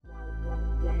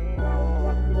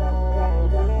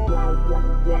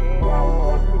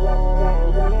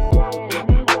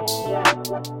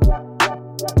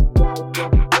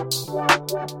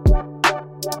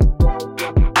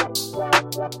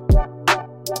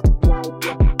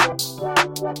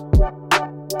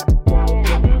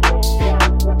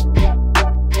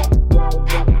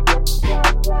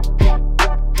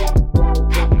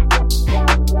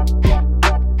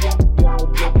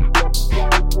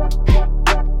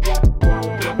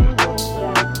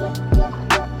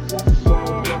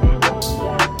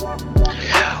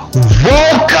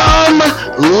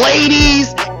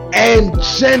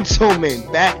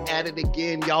Gentlemen, back at it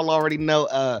again. Y'all already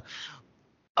know,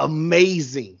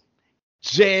 amazing,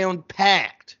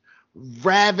 jam-packed,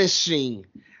 ravishing,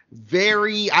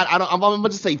 I'm gonna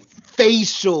just say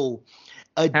facial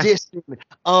edition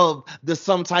of the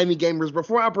Sometimey Gamers.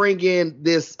 Before I bring in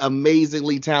this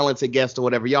amazingly talented guest or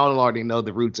whatever, y'all already know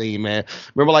the routine, man.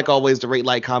 Remember, like always, to rate,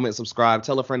 like, comment, subscribe,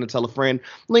 tell a friend to tell a friend.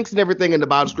 Links and everything in the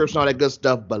bio description, all that good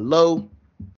stuff below.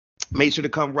 Make sure to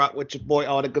come rock with your boy,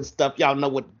 all the good stuff. Y'all know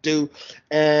what to do.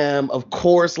 Of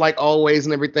course, like always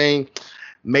and everything,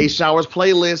 May Showers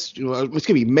playlist,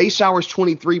 May Showers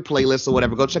 23 playlist or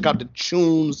whatever. Go check out the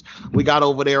tunes we got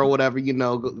over there or whatever,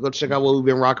 go check out what we've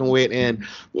been rocking with and,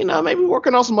 maybe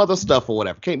working on some other stuff or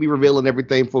whatever. Can't be revealing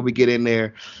everything before we get in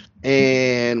there.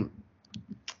 And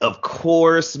of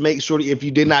course, make sure if you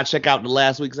did not check out the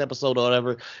last week's episode or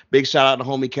whatever, big shout out to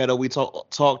homie Keto. We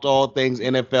talked all things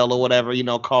NFL or whatever,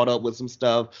 caught up with some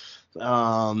stuff.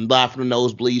 Live from the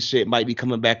nosebleed shit might be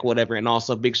coming back or whatever. And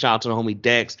also big shout out to the homie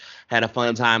Dex. Had a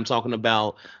fun time talking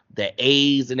about the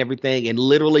A's and everything. And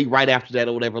literally right after that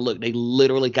or whatever, look, they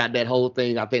literally got that whole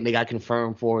thing. I think they got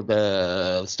confirmed for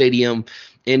the stadium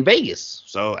in Vegas.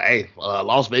 So, hey,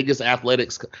 Las Vegas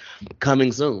Athletics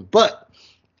coming soon. But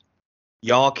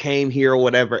y'all came here or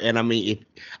whatever, and I mean,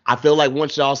 I feel like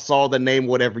once y'all saw the name,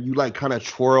 whatever, you like kind of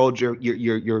twirled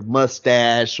your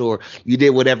mustache, or you did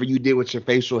whatever you did with your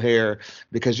facial hair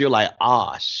because you're like,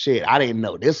 shit, I didn't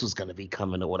know this was gonna be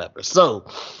coming or whatever. So,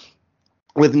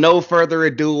 with no further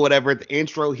ado, whatever, the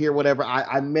intro here, whatever,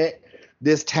 I met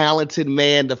this talented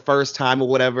man the first time or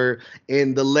whatever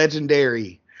in the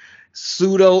legendary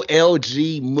Pseudo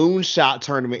LG Moonshot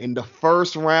tournament in the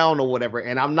first round or whatever,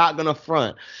 and I'm not gonna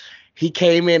front. He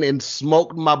came in and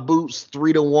smoked my boots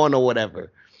 3-1 or whatever.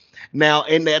 Now,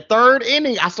 in that third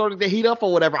inning, I started to heat up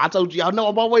or whatever. I told you, I know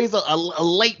I'm always a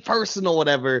late person or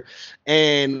whatever.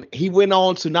 And he went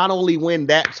on to not only win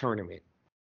that tournament,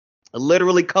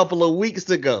 literally a couple of weeks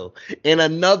ago, in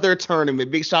another tournament.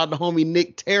 Big shout out to homie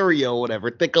Nick Terrio or whatever,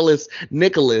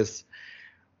 Nicholas,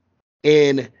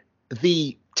 in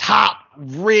the top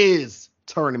Riz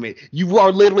tournament. You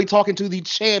are literally talking to the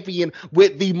champion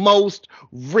with the most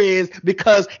Riz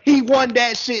because he won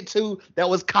that shit too. That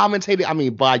was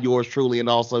commentated, by yours truly, and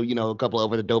also, a couple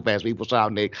of other dope ass people. Shout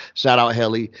out Nick, shout out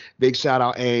Helly, big shout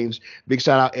out Ames, big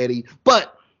shout out Eddie.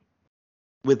 But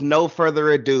with no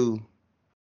further ado,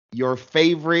 your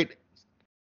favorite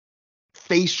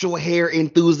facial hair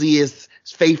enthusiast,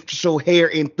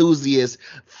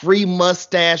 free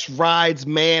mustache rides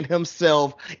man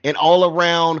himself, and all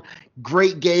around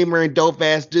great gamer and dope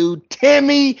ass dude,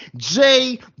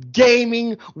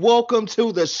 TimmyJGaming. Welcome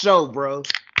to the show, bro.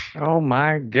 Oh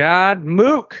my God,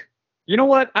 Mook. You know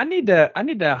what? I need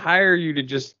to hire you to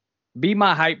just be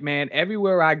my hype man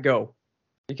everywhere I go,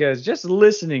 because just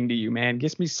listening to you, man,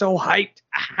 gets me so hyped.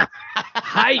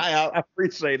 I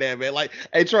appreciate that, man. Like,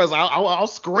 hey, trust, I'll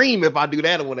scream if I do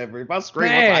that or whatever. If I scream,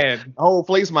 the whole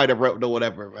place might erupt or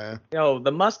whatever, man. Yo,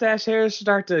 the mustache hairs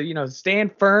start to,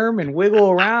 stand firm and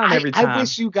wiggle around every time. I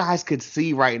wish you guys could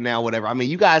see right now, whatever. I mean,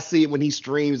 you guys see it when he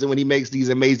streams and when he makes these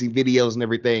amazing videos and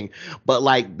everything. But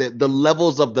like the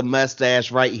levels of the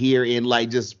mustache right here in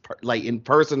in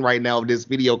person right now of this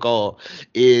video call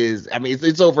is,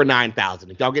 it's over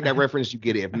 9,000. If y'all get that reference, you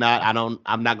get it. If not,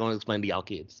 I'm not going to explain to y'all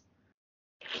kids.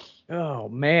 Oh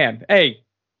man, hey,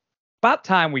 about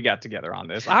time we got together on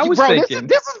this. I was thinking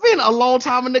this has been a long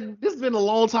time in the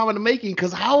making.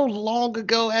 Because how long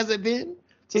ago has it been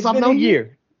since I've known you?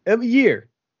 A year.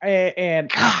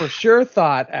 And I for sure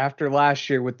thought after last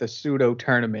year with the pseudo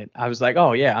tournament, I was like,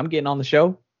 oh yeah, I'm getting on the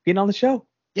show.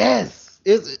 Yes.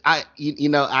 I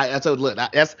told, look,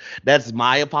 that's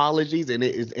my apologies,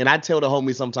 and I tell the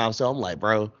homie sometimes. So I'm like,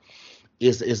 bro,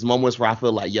 it's moments where I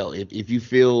feel like, yo, if you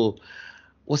feel,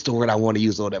 what's the word I want to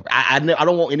use or whatever, I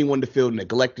don't want anyone to feel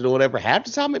neglected or whatever. Half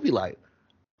the time it'd be like,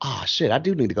 oh shit, I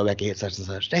do need to go back and hit such and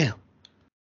such. Damn.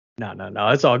 No,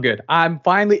 it's all good. I'm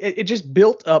finally, it just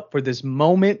built up for this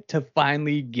moment to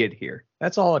finally get here.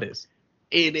 That's all it is.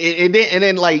 And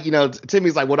then like,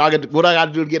 Timmy's like, what I got to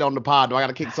do to get on the pod? Do I got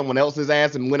to kick someone else's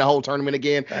ass and win a whole tournament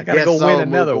again? I got to go win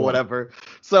another one. Whatever.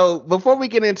 So before we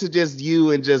get into just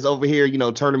you and just over here,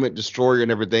 tournament destroyer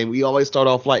and everything, we always start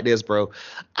off like this, bro.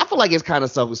 I feel like it's kind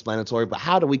of self-explanatory, but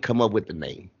how do we come up with the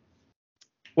name?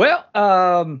 Well,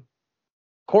 of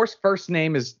course, first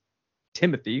name is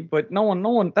Timothy, but no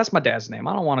one, that's my dad's name.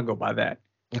 I don't want to go by that.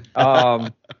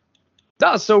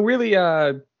 So really,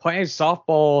 playing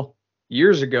softball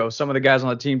years ago, some of the guys on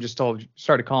the team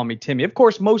started calling me Timmy. Of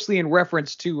course, mostly in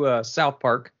reference to South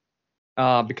Park,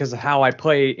 because of how I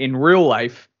play in real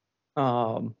life.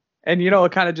 And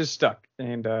it kind of just stuck.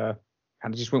 And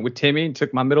kind of just went with Timmy and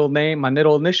took my middle name, my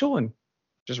middle initial, and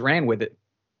just ran with it.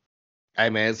 Hey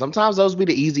man, sometimes those be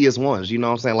the easiest ones, you know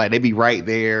what I'm saying? Like they be right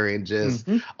there and just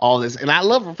all this. And I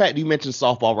love the fact you mentioned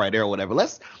softball right there or whatever.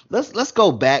 Let's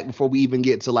go back before we even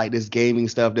get to like this gaming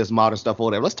stuff, this modern stuff or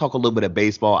whatever. Let's talk a little bit of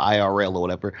baseball, IRL or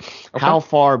whatever. Okay. How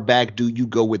far back do you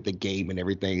go with the game and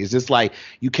everything? Is this like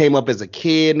you came up as a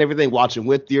kid and everything, watching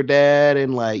with your dad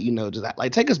and like, you know, just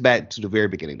like take us back to the very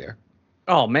beginning there.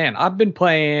 Oh man, I've been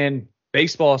playing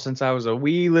baseball since I was a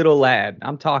wee little lad.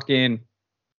 I'm talking.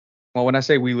 Well, when I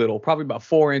say wee little, probably about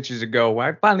 4 inches ago,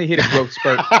 I finally hit a growth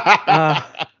spurt.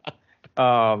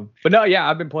 But no, yeah,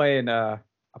 I've been playing. I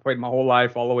played my whole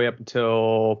life all the way up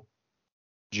until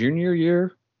junior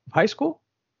year of high school.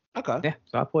 Okay. Yeah,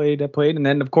 so I played, and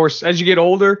then of course, as you get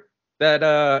older, that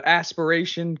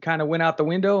aspiration kind of went out the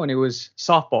window, and it was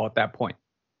softball at that point.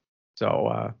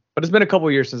 So, but it's been a couple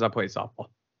of years since I played softball.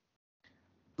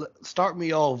 Start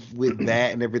me off with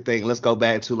that and everything. Let's go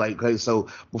back to like, okay, so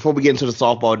before we get into the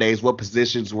softball days, what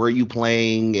positions were you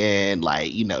playing? And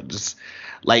like, you know, just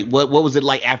like, what was it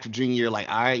like after junior year? Like,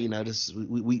 all right, you know, this,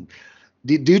 we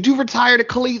did you retire the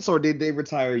cleats or did they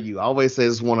retire you? I always say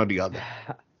it's one or the other.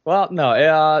 Well,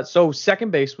 no. So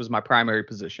second base was my primary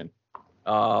position.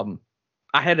 I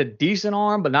had a decent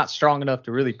arm, but not strong enough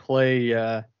to really play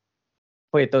at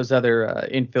those other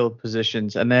infield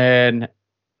positions. And then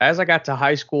as I got to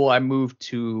high school, I moved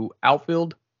to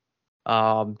outfield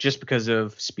just because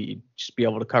of speed, just be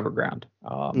able to cover ground.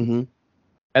 And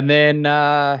then,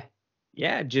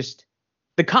 just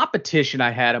the competition I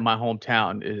had in my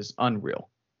hometown is unreal.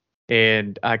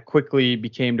 And I quickly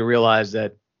became to realize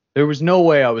that there was no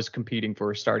way I was competing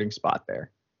for a starting spot there.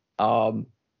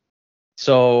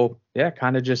 So, yeah,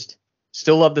 kind of just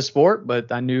still love the sport,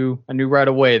 but I knew right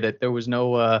away that there was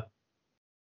no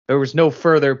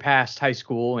further past high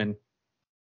school, and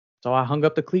so I hung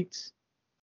up the cleats.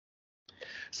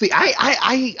 See,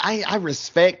 I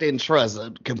respect and trust,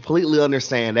 completely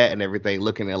understand that and everything,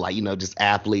 looking at like, you know, just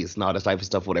athletes and all this type of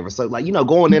stuff, whatever. So like, you know,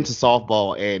 going into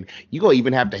softball and you gonna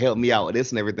even have to help me out with this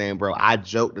and everything, bro. I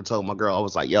joked and told my girl, I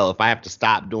was like, yo, if I have to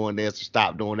stop doing this or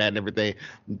stop doing that and everything,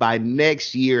 by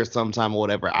next year sometime or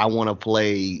whatever, I want to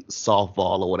play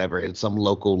softball or whatever in some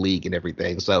local league and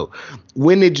everything. So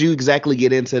when did you exactly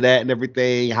get into that and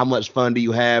everything? How much fun do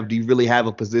you have? Do you really have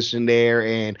a position there?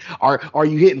 And are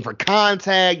you hitting for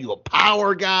contact? You a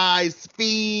power guy,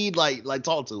 speed, like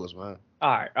talk to us, man.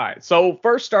 All right. So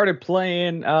first started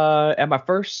playing at my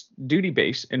first duty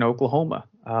base in Oklahoma.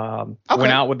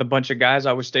 Went out with a bunch of guys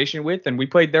I was stationed with, and we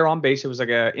played there on base. It was like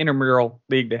a intramural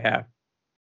league to have.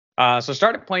 So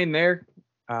started playing there.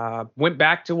 Went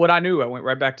back to what I knew. I went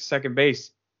right back to second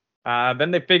base. Then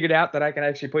they figured out that I could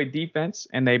actually play defense,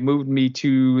 and they moved me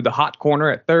to the hot corner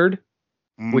at third,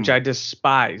 which I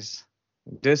despise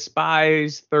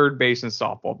third base in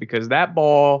softball because that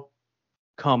ball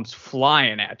comes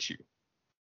flying at you.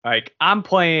 Like I'm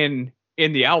playing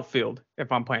in the outfield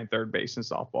if I'm playing third base in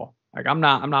softball. Like I'm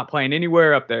not playing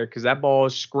anywhere up there because that ball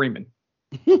is screaming.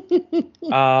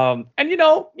 And you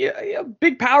know,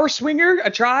 big power swinger, I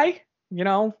try. You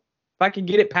know, if I can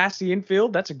get it past the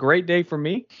infield, that's a great day for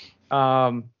me.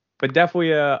 But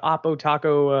definitely a Oppo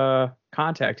Taco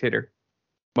contact hitter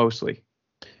mostly.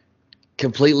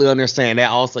 Completely understand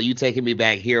that. Also, you taking me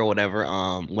back here or whatever.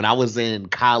 When I was in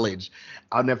college,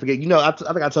 I'll never forget. You know, I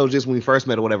think I told you this when we first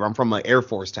met or whatever. I'm from an Air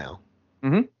Force town.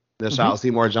 The shout out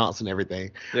Seymour Johnson and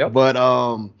everything. Yep. But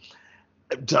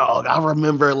dog, I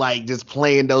remember like just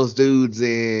playing those dudes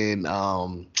in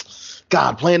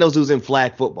playing those dudes in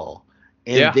flag football.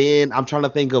 And then I'm trying to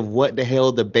think of what the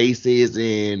hell the base is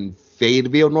in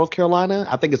Fayetteville, North Carolina.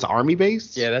 I think it's an Army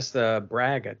base. Yeah, that's the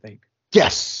Bragg, I think.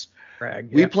 Yes.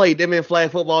 We played them in flag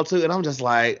football too, and I'm just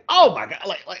like, oh my god,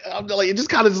 I'm like, it just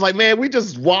kind of just like, man, we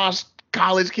just washed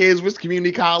college kids with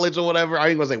community college or whatever. I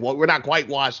ain't gonna say, well, we're not quite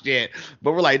washed yet,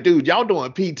 but we're like, dude, y'all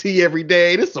doing PT every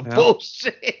day. This is some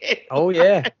bullshit. Oh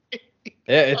yeah, yeah.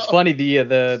 It's funny.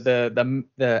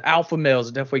 The alpha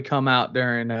males definitely come out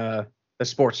during the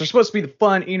sports. They're supposed to be the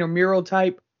fun intramural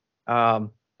type, but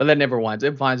that never winds.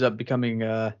 It winds up becoming.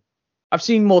 I've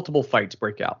seen multiple fights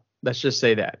break out. Let's just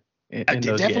say that.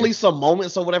 Definitely games. Some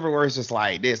moments or whatever where it's just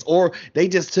like this, or they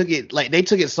just took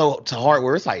it so to heart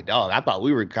where it's like, dog, I thought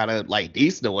we were kind of like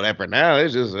decent or whatever. Now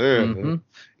it's just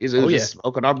just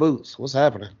smoking our boots. What's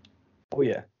happening? Oh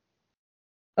yeah,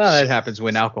 that happens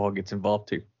when alcohol gets involved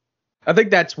too. I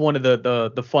think that's one of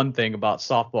the fun thing about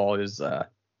softball is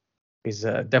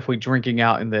definitely drinking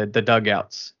out in the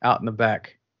dugouts out in the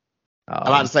back. I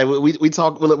like to say we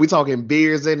talking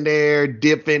beers in there,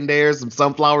 dip in there, some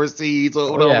sunflower seeds,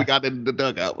 or whatever we got in the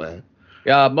dugout, man.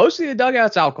 Mostly the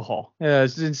dugout's alcohol. In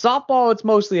softball, it's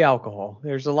mostly alcohol.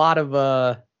 There's a lot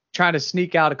of trying to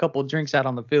sneak out a couple of drinks out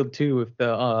on the field too if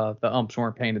the umps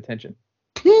weren't paying attention.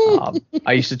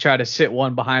 I used to try to sit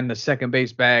one behind the second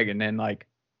base bag and then like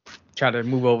try to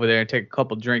move over there and take a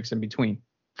couple drinks in between.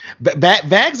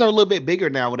 Bags are a little bit bigger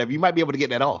now. Whatever, you might be able to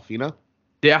get that off.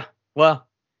 Yeah. Well,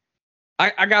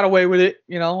 I got away with it,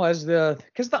 because the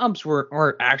umps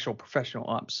weren't actual professional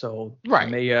umps. So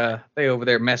right, they over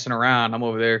there messing around. I'm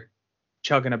over there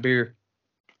chugging a beer.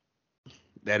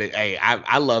 That is, hey,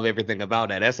 I love everything about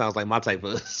that. That sounds like my type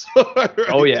of sport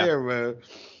Oh yeah, man.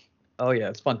 Oh yeah,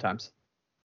 it's fun times.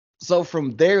 So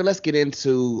from there, let's get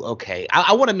into, okay,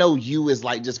 I want to know you as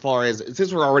like, just far as,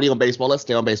 since we're already on baseball, let's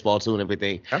stay on baseball too and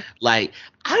everything. Okay. Like,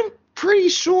 I'm pretty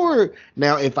sure,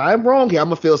 now if I'm wrong here, I'm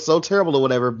going to feel so terrible or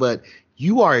whatever, but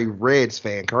you are a Reds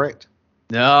fan, correct?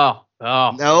 No.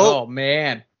 Oh,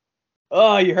 man.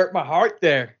 Oh, you hurt my heart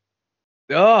there.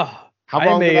 Oh, how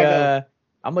wrong did I go?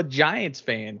 I'm a Giants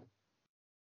fan.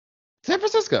 San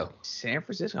Francisco.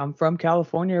 I'm from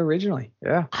California originally.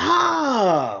 Yeah.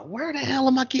 Where the hell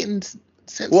am I getting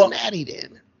Cincinnati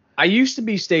then? I used to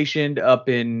be stationed up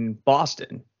in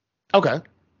Boston. Okay.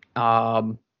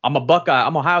 I'm a Buckeye.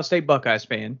 I'm Ohio State Buckeyes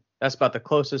fan. That's about the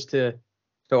closest to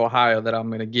Ohio that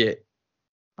I'm gonna get.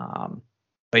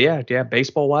 But yeah,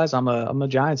 baseball wise, I'm a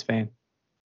Giants fan.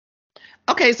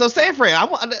 Okay, so San Fran,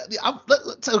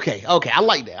 okay, I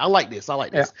like that. I like this.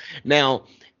 Yeah. Now,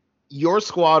 your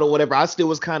squad or whatever, I still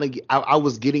was I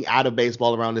was getting out of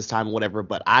baseball around this time or whatever,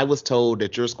 but I was told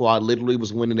that your squad literally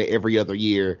was winning it every other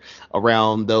year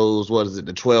around those, what is it,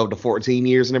 the 12 to 14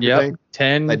 years and everything? Yep,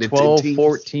 10, like 12,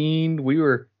 14. We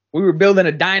were building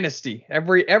a dynasty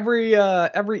every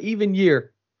even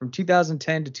year from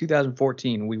 2010 to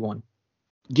 2014. We won.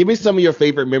 Give me some of your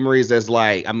favorite memories as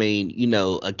like, I mean,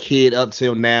 a kid up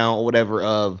till now or whatever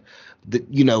of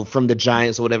the, from the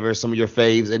Giants or whatever, some of your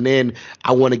faves. And then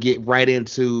I want to get right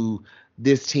into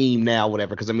this team now,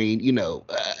 whatever. Cause I mean, I'm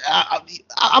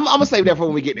going to save that for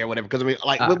when we get there, whatever. Cause I mean,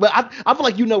 like, but I feel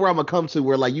like where I'm going to come to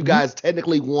where like you guys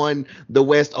technically won the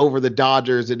West over the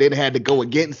Dodgers and then had to go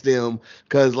against them.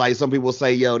 Cause like some people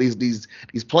say, yo, these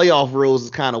playoff rules is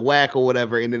kind of whack or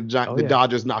whatever. And then the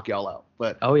Dodgers knock y'all out.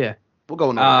 But we'll go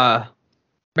on.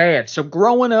 Man, so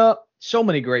growing up, so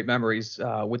many great memories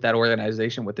with that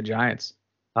organization, with the Giants.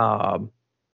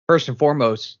 First and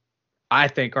foremost, I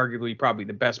think arguably probably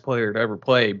the best player to ever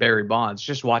play, Barry Bonds.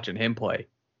 Just watching him play.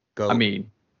 I mean,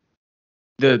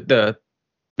 the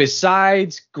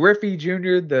besides Griffey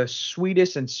Jr., the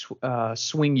sweetest and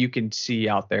swing you can see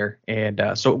out there, and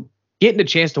so getting a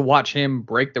chance to watch him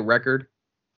break the record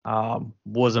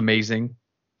was amazing.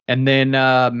 And then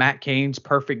Matt Cain's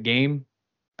perfect game.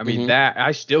 I mean, that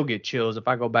I still get chills if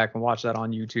I go back and watch that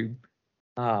on YouTube.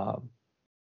 And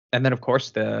then, of course,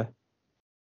 the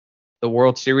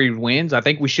World Series wins. I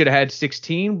think we should have had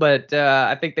 16, but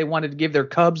I think they wanted to give their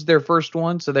Cubs their first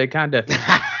one, so they kind of,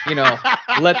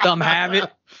 let them have it.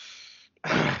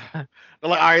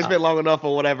 Like, all right, it's been long enough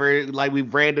or whatever. Like, we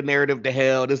ran the narrative to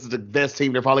hell. This is the best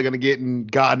team they're probably going to get in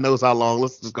God knows how long.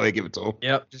 Let's just go ahead and give it to them.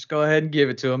 Yep, just go ahead and give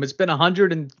it to them. It's been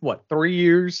 3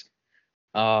 years.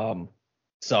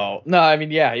 So no, I mean,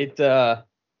 yeah, it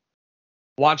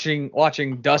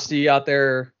watching Dusty out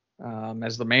there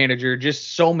as the manager,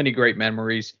 just so many great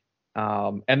memories.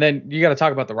 And then you got to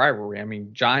talk about the rivalry. I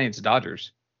mean, Giants,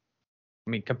 Dodgers.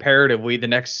 I mean, comparatively, the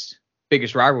next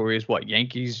biggest rivalry is what,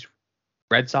 Yankees,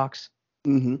 Red Sox.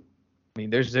 Mm-hmm. I mean,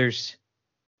 there's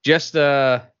just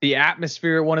the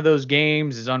atmosphere at one of those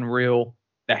games is unreal.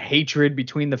 The hatred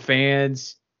between the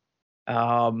fans.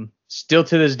 Still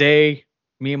to this day,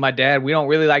 me and my dad, we don't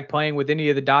really like playing with any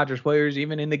of the Dodgers players,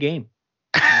 even in the game.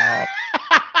 Like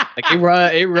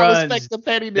it runs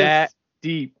that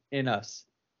deep in us.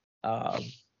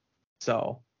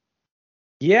 So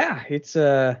yeah, it's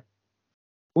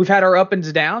we've had our up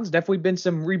and downs. Definitely been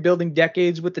some rebuilding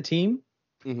decades with the team.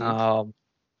 And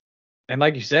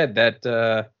like you said, that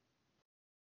the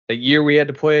year we had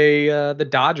to play the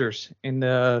Dodgers in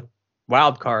the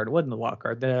wild card, it wasn't the wild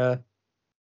card,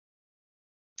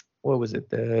 what was it?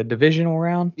 The divisional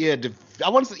round? Yeah, I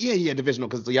want to say divisional,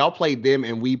 because y'all played them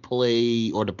and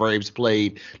the Braves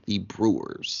played the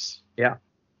Brewers. Yeah.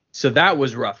 So that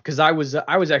was rough because I was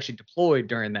actually deployed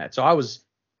during that. So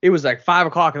it was like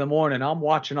 5:00 in the morning. I'm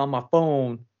watching on my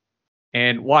phone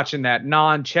and watching that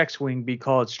non-check swing be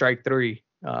called strike 3.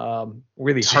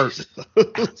 Really hurt.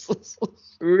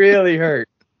 Really hurt.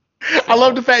 I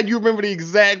love the fact you remember the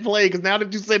exact play, because now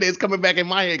that you said it, it's coming back in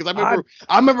my head. Because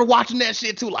I remember watching that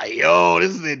shit too. Like, yo,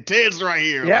 this is intense right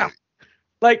here. Yeah.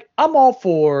 Like I'm all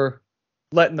for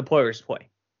letting the players play.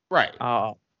 Right.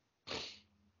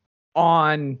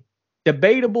 on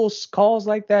debatable calls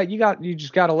like that, you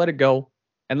just got to let it go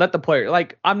and let the player.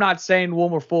 Like, I'm not saying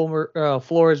Wilmer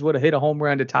Flores would have hit a home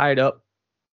run to tie it up,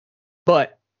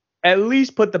 but at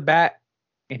least put the bat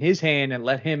in his hand and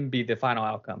let him be the final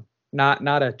outcome. Not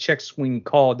a check swing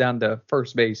call down to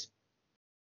first base.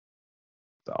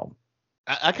 So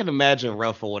I can imagine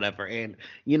rough or whatever, and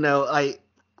like.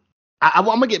 I'm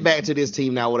gonna get back to this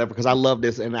team now, whatever, because I love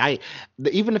this, and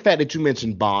even the fact that you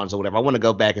mentioned Bonds or whatever, I want to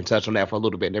go back and touch on that for a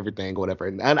little bit and everything, or whatever.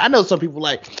 And I know some people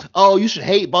like, oh, you should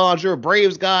hate Bonds, you're a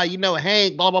Braves guy,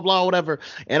 Hank, blah blah blah, whatever.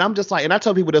 And I'm just like, and I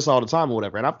tell people this all the time, or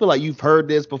whatever. And I feel like you've heard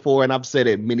this before, and I've said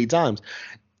it many times.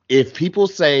 If people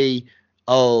say,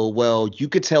 oh, well, you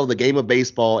could tell the game of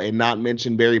baseball and not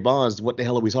mention Barry Bonds, what the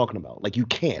hell are we talking about? Like, you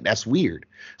can't. That's weird.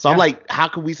 So I'm like, how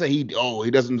can we say he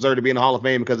doesn't deserve to be in the Hall of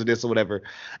Fame because of this or whatever?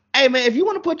 Hey, man, if you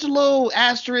want to put your little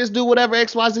asterisk, do whatever,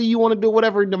 XYZ, you want to do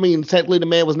whatever. I mean, technically the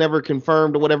man was never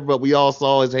confirmed or whatever, but we all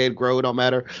saw his head grow. It don't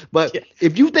matter. But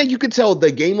if you think you could tell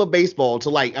the game of baseball to,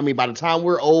 like, I mean, by the time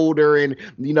we're older and,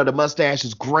 the mustache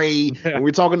is gray and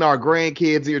we're talking to our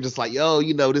grandkids, you're just like, yo,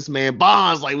 this man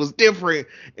Bonds, like, was different.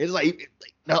 It's like,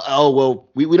 oh, well,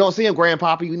 we don't see him,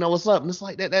 Grandpappy. You know what's up. And it's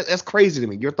like, that's crazy to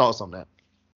me. Your thoughts on that?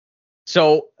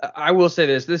 So I will say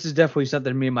this. This is definitely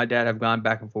something me and my dad have gone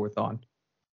back and forth on.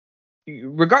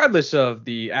 Regardless of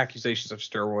the accusations of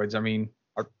steroids, I mean,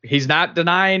 he's not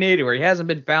denying it, or he hasn't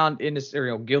been found innocent,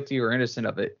 or, guilty or innocent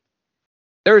of it.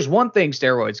 There's one thing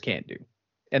steroids can't do,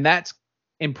 and that's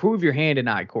improve your hand and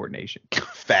eye coordination.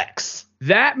 Facts.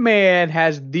 That man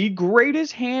has the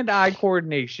greatest hand-eye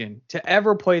coordination to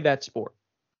ever play that sport.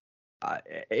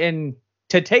 And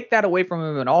to take that away from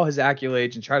him and all his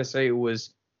accolades and try to say it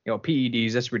was,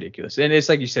 PEDs, that's ridiculous. And it's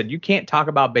like you said, you can't talk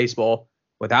about baseball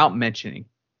without mentioning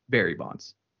Barry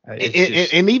Bonds.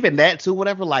 And even that too,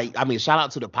 whatever. Like, I mean, shout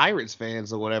out to the Pirates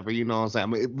fans or whatever. You know what I'm saying? I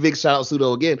mean, big shout out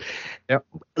Sudo again. Yep.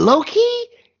 Low key,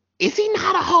 is he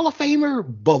not a Hall of Famer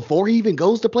before he even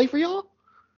goes to play for y'all?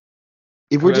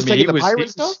 If we're just taking the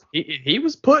Pirates stuff, he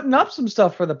was putting up some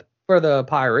stuff for the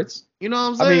Pirates. You know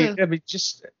what I'm saying? I mean,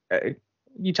 just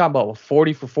you talking about a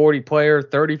 40 for 40 player,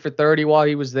 30 for 30 while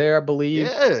he was there, I believe.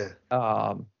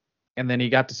 Yeah. And then he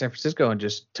got to San Francisco and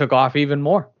just took off even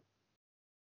more.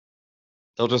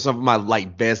 Those are some of my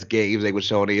best games they would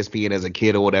show on ESPN as a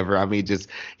kid or whatever. I mean, just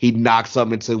he knocked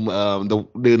something into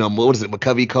what is it,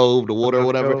 McCovey Cove, the water or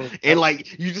whatever, Cove. And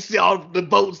you just see all the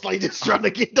boats just trying to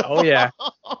get the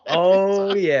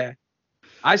ball. Yeah.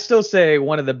 I still say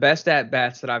one of the best at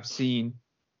bats that I've seen.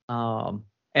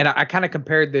 And I kind of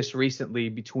compared this recently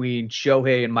between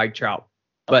Shohei and Mike Trout.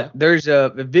 But there's a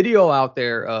video out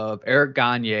there of Eric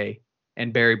Gagne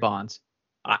and Barry Bonds.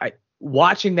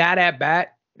 Watching that at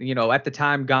bat. At the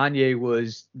time, Gagne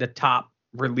was the top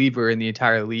reliever in the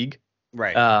entire league.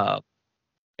 Right.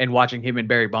 And watching him and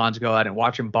Barry Bonds go out and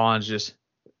watching Bonds just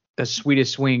the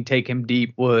sweetest swing take him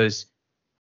deep is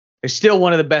still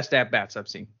one of the best at-bats I've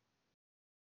seen.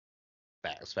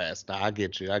 Fast. Nah, I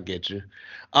get you.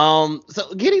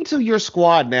 So getting to your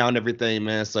squad now and everything,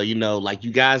 man. So,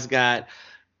 you guys got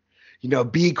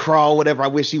B Crawl, whatever. I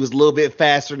wish he was a little bit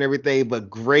faster and everything, but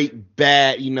great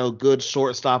bat, good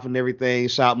shortstop and everything.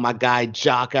 Shout out my guy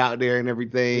Jock out there and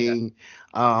everything.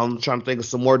 Yeah. Trying to think of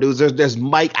some more dudes. There's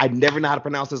Mike. I never know how to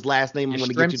pronounce his last name. I'm going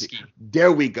to get you.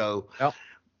 There we go. Yep.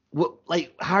 Well,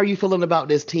 how are you feeling about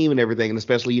this team and everything, and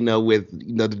especially with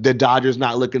the Dodgers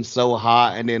not looking so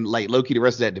hot, and then low key the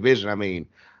rest of that division? I mean,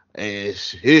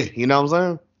 you know what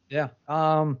I'm saying?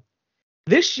 Yeah.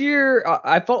 This year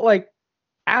I felt like.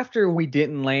 After we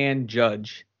didn't land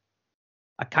Judge,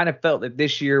 I kind of felt that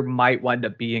this year might wind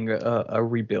up being a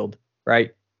rebuild,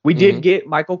 right? We did get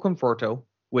Michael Conforto,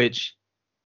 which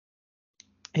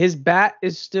his bat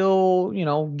is still,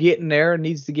 getting there and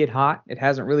needs to get hot. It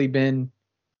hasn't really been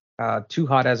too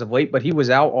hot as of late, but he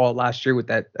was out all last year with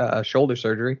that shoulder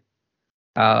surgery.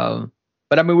 But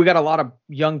I mean, we got a lot of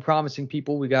young, promising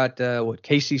people. We got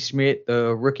Casey Schmidt,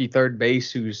 the rookie third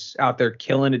base, who's out there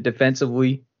killing it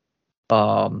defensively.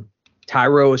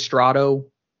 Tyro Estrado,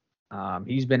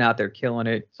 he's been out there killing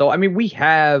it. So, I mean, we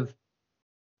have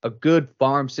a good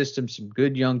farm system, some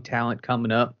good young talent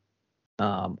coming up.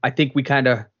 I think we kind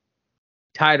of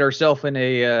tied ourselves in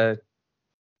a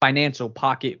financial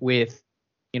pocket with,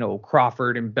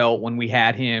 Crawford and Belt when we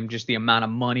had him, just the amount of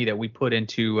money that we put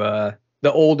into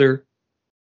the older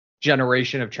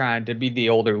generation of trying to be the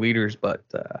older leaders. But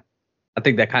I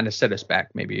think that kind of set us back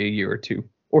maybe a year or two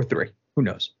or three. Who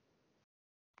knows?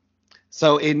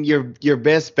 So in your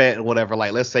best bet or whatever,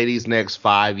 let's say these next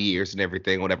 5 years and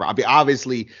everything, whatever. I mean,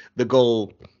 obviously the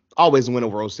goal always win a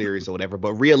World Series or whatever.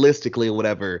 But realistically or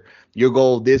whatever, your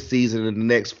goal this season and the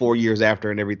next 4 years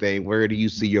after and everything, where do you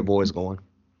see your boys going?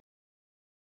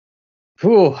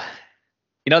 Whew.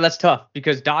 That's tough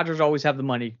because Dodgers always have the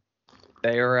money.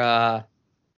 They're a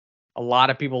lot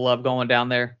of people love going down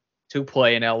there to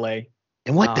play in LA.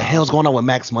 And what the hell's going on with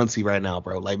Max Muncy right now,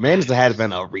 bro? Like, man, this has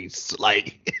been a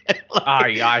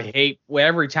I hate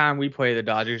every time we play the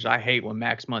Dodgers. I hate when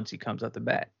Max Muncy comes at the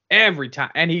bat every time,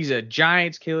 and he's a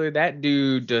Giants killer. That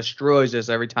dude destroys us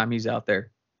every time he's out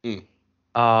there.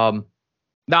 No,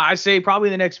 I say probably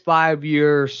the next 5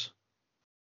 years,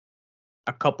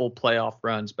 a couple playoff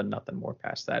runs, but nothing more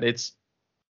past that.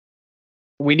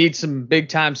 We need some big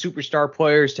time superstar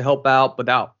players to help out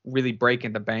without really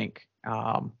breaking the bank.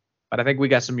 But I think we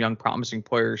got some young promising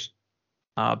players.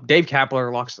 Dave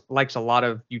Kapler likes a lot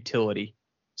of utility.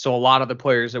 So a lot of the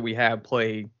players that we have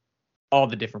play all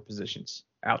the different positions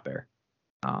out there.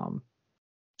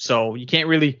 So you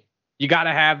got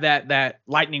to have that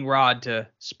lightning rod to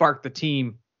spark the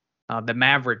team, the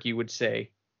Maverick, you would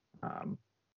say.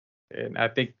 And I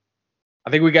think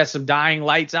we got some dying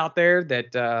lights out there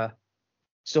that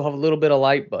still have a little bit of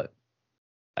light, but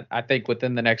I think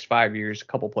within the next 5 years, a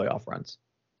couple playoff runs,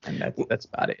 and that's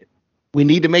about it. We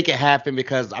need to make it happen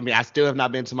because, I mean, I still have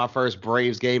not been to my first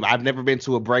Braves game. I've never been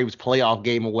to a Braves playoff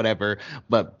game or whatever,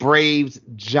 but Braves,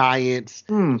 Giants,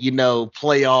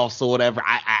 playoffs or whatever.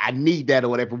 I need that or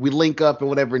whatever. We link up and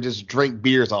whatever and just drink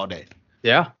beers all day.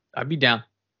 Yeah, I'd be down.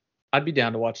 I'd be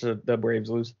down to watch the Braves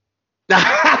lose.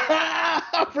 I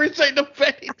appreciate the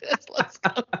faith. Let's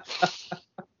go.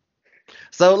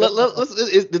 So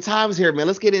the time's here, man.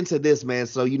 Let's get into this, man.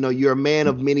 So, you're a man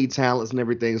of many talents and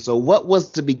everything. So what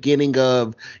was the beginning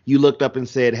of you looked up and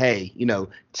said, hey,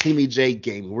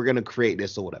 TimmyJGaming, we're going to create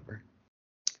this or whatever?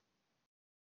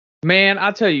 Man,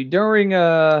 I'll tell you, during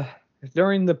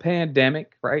the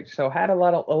pandemic, right? So I had a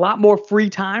lot more free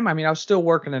time. I mean, I was still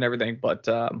working and everything, but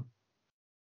I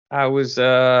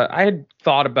had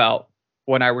thought about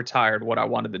when I retired what I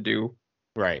wanted to do.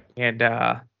 Right. And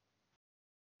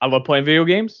I love playing video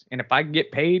games, and if I can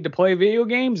get paid to play video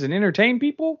games and entertain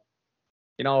people,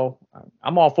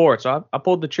 I'm all for it. So I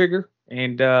pulled the trigger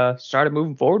and started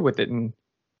moving forward with it, and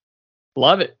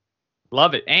love it.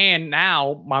 And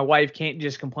now my wife can't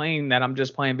just complain that I'm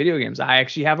just playing video games. I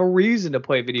actually have a reason to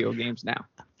play video games now.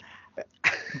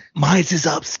 Mine's is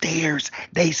upstairs.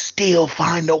 They still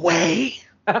find a way.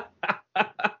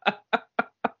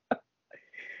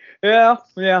 Yeah,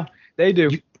 they do.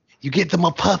 You get them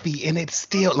a puppy and it's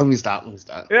still. Let me stop.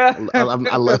 Yeah. I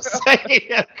love saying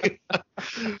it.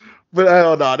 But I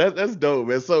don't know. That's dope,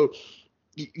 man. So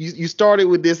you started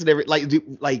with this and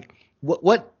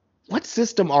what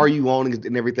system are you on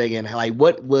and everything, and like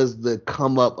what was the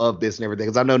come up of this and everything?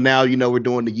 Because I know now we're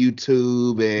doing the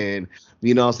YouTube and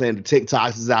what I'm saying, the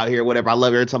TikToks is out here, whatever. I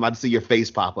love every time I see your face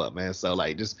pop up, man. So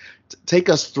like just take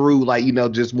us through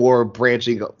just more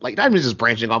branching, like not even just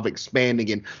branching off,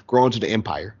 expanding and growing to the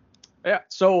empire. Yeah,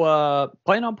 so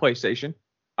playing on PlayStation.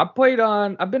 I've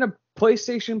been a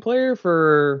PlayStation player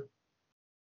for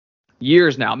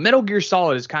years now. Metal Gear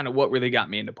Solid is kind of what really got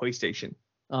me into PlayStation.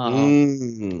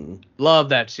 Love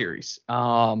that series.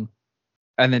 And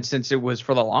then since it was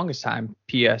for the longest time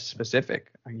PS specific,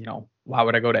 why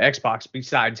would I go to Xbox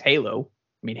besides Halo?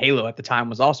 I mean, Halo at the time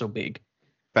was also big.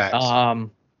 Facts.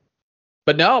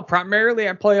 But no, primarily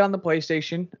I play on the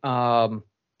PlayStation.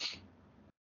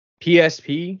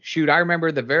 PSP. Shoot, I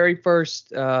remember the very first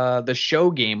the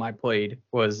show game I played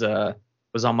was on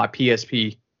my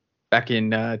PSP back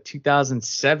in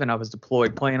 2007. I was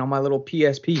deployed playing on my little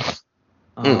PSP.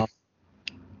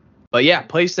 But yeah,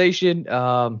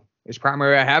 PlayStation is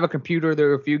primary. I have a computer. There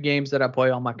are a few games that I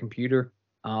play on my computer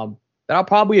that I'll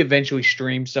probably eventually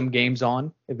stream some games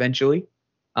on eventually.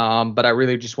 But I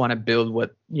really just want to build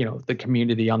what the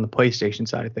community on the PlayStation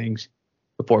side of things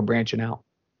before branching out.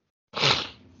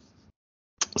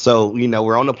 So,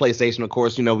 we're on the PlayStation, of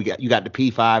course, you got the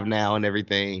P5 now and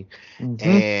everything. Mm-hmm.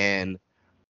 And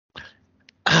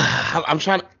I'm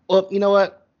trying to, well, you know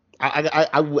what?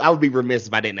 I would be remiss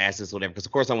if I didn't ask this or whatever, because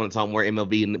of course I want to talk more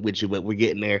MLB with you, but we're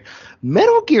getting there.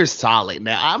 Metal Gear Solid.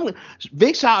 Now, I'm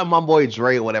big shout out to my boy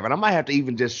Dre or whatever, and I might have to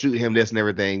even just shoot him this and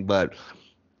everything, but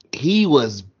he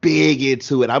was big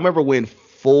into it. I remember when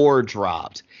 4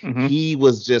 dropped. Mm-hmm. He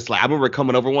was just like, I remember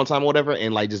coming over one time or whatever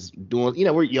and like just doing,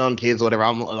 we're young kids or whatever.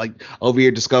 I'm like over here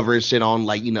discovering shit on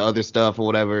like, other stuff or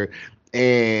whatever.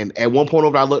 And at one point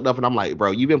over, I looked up and I'm like,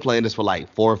 bro, you've been playing this for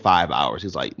like 4 or 5 hours.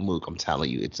 He's like, Mook, I'm telling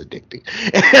you, it's addicting.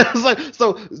 And I was like,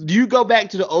 so do you go back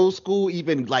to the old school,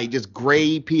 even like just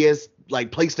gray PS,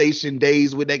 like PlayStation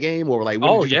days with that game, or like,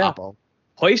 what did you hop on?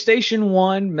 PlayStation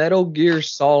 1, Metal Gear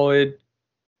Solid,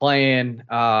 playing.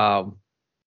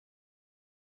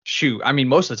 Shoot, I mean,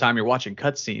 most of the time you're watching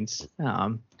cutscenes.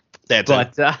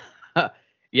 But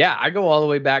yeah, I go all the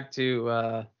way back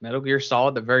to Metal Gear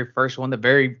Solid, the very first one, the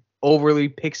very overly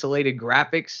pixelated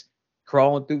graphics,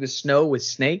 crawling through the snow with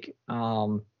Snake.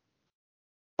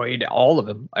 Played all of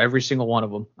them, every single one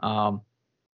of them.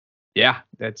 Yeah,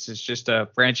 it's just a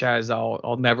franchise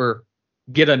I'll never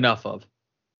get enough of.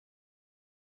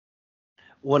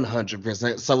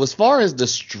 100%. So as far as the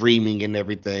streaming and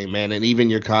everything, man, and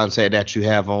even your content that you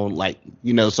have on, like,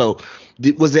 so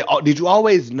did you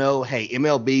always know, hey,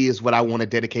 MLB is what I want to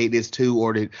dedicate this to,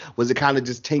 or was it kind of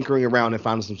just tinkering around and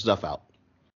finding some stuff out?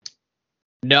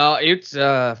 No, it's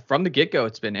from the get-go,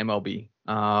 it's been MLB.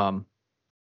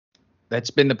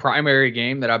 That's been the primary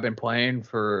game that I've been playing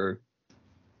for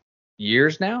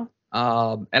years now.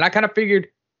 And I kind of figured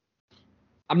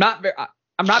I'm not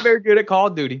very good at Call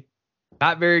of Duty.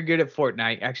 Not very good at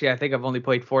Fortnite. Actually, I think I've only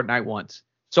played Fortnite once.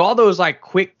 So all those like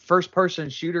quick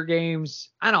first-person shooter games,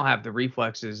 I don't have the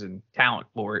reflexes and talent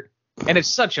for it. And it's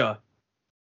such a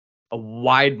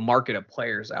wide market of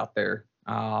players out there.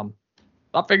 I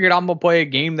figured I'm gonna play a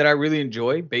game that I really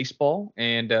enjoy, baseball,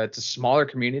 and it's a smaller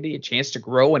community, a chance to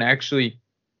grow and actually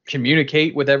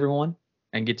communicate with everyone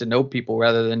and get to know people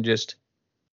rather than just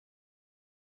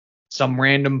some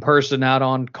random person out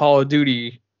on Call of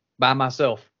Duty by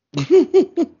myself.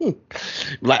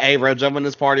 Like, hey, bro, jump in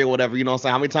this party or whatever. You know what I'm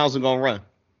saying? How many times we gonna run?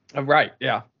 Right,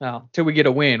 yeah. Till we get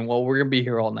a win. Well, we're gonna be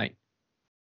here all night.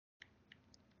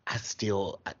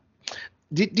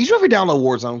 Did you ever download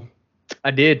Warzone?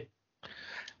 I did.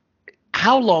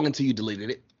 How long until you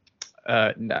deleted it?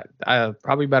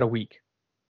 Probably about a week.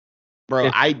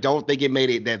 Bro, I don't think it made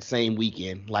it that same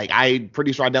weekend. Like, I'm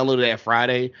pretty sure I downloaded that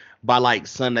Friday. By like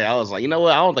Sunday, I was like, you know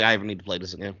what? I don't think I even need to play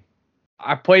this again.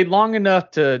 I played long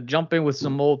enough to jump in with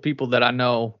some old people that I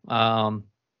know.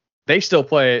 They still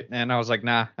play it, and I was like,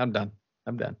 nah, I'm done.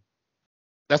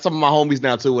 That's some of my homies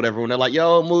now too, whatever. When they're like,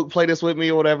 yo, Mook, play this with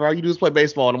me or whatever. All you do is play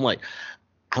baseball. And I'm like,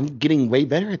 I'm getting way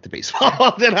better at the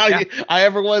baseball than I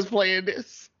ever was playing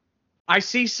this. I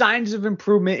see signs of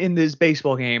improvement in this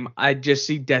baseball game. I just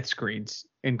see death screens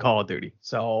in Call of Duty.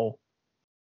 So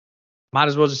might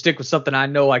as well just stick with something I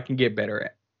know I can get better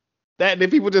at. That, and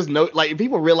if people just know, like, if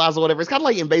people realize or whatever, it's kind of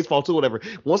like in baseball too, whatever.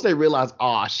 Once they realize,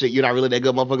 oh shit, you're not really that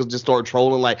good, motherfuckers just start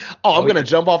trolling. Like, I'm gonna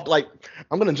jump off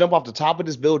the top of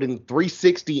this building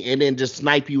 360 and then just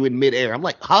snipe you in midair. I'm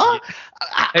like, huh?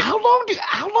 How long do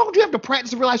you have to practice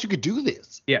to realize you could do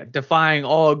this? Yeah, defying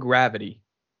all gravity.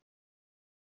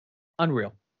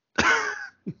 Unreal.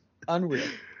 Unreal.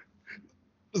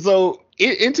 So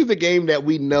into the game that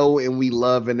we know and we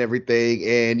love and everything,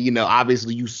 and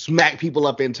obviously you smack people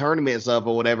up in tournaments or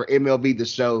whatever, MLB The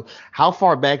Show. How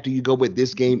far back do you go with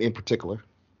this game in particular?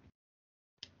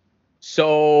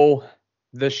 So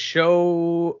the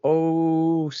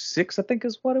show 06, I think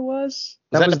is what it was.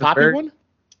 Was that the Poppy one?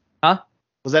 Huh?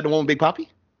 Was that the one with Big Poppy?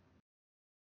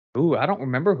 Ooh, I don't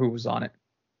remember who was on it.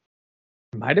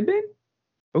 Might have been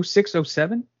 06,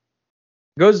 07.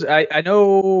 I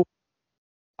know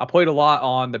I played a lot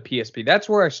on the PSP. That's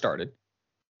where I started.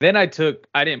 Then I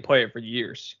didn't play it for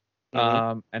years.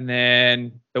 Mm-hmm. And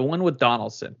then the one with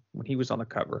Donaldson when he was on the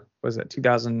cover, was that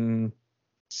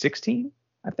 2016?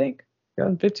 I think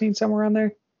 2015, somewhere around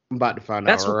there. I'm about to find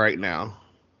out right now.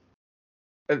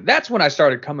 That's when I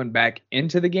started coming back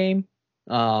into the game.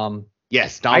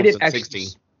 Yes, Donaldson 16.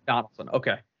 Donaldson.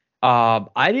 Okay.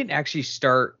 I didn't actually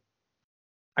start.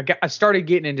 I started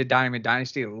getting into Diamond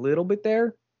Dynasty a little bit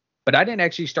there. But I didn't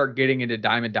actually start getting into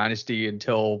Diamond Dynasty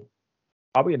until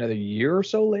probably another year or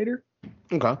so later.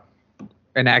 Okay.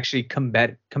 And actually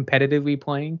competitively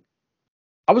playing.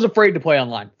 I was afraid to play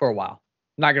online for a while.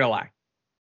 Not going to lie.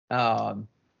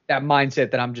 That mindset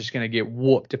that I'm just going to get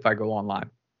whooped if I go online.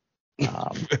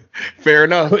 Fair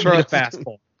enough. Trust.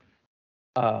 Fastball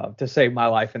to save my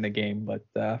life in the game. But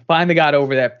finally got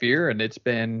over that fear, and it's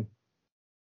been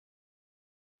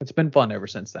fun ever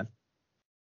since then.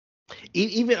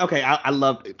 Even okay, I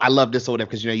love this or whatever,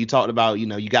 because you talked about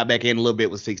you got back in a little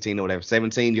bit with 16 or whatever,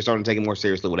 17 you're starting to take it more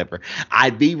seriously, whatever.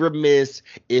 I'd be remiss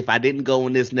if I didn't go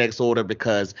in this next order,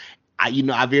 because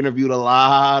I've interviewed a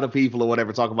lot of people or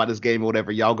whatever talking about this game or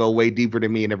whatever. Y'all go way deeper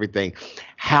than me and everything.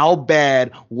 How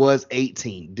bad was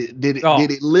 18? Did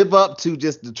it live up to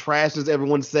just the trash as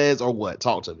everyone says, or what?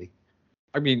 Talk to me.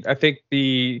 I mean, I think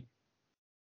the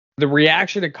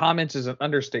reaction and comments is an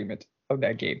understatement of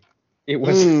that game. It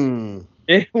was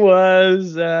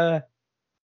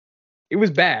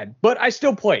bad, but I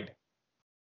still played.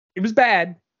 It was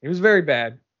bad. It was very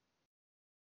bad.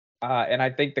 And I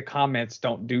think the comments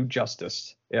don't do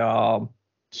justice.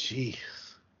 Jeez.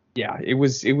 Yeah, it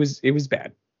was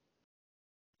bad.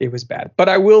 It was bad. But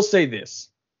I will say this: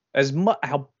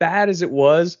 how bad as it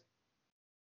was,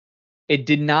 it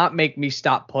did not make me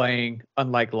stop playing.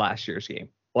 Unlike last year's game.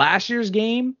 Last year's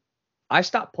game, I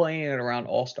stopped playing it around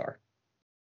All-Star.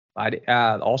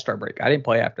 All-Star break. I didn't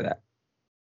play after that.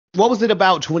 What was it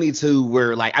about 22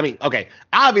 where, like, I mean, okay,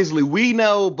 obviously we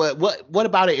know, but what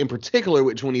about it in particular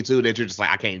with 22 that you're just like,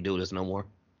 I can't do this no more?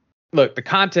 Look, the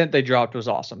content they dropped was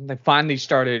awesome. They finally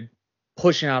started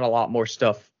pushing out a lot more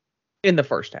stuff in the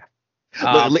first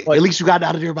half. Look, at least you got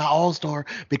out of there by All-Star,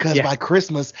 because by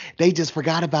Christmas, they just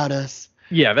forgot about us.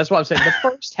 Yeah, that's what I'm saying. The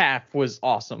first half was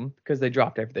awesome because they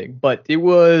dropped everything. But it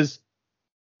was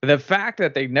the fact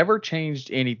that they never changed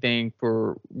anything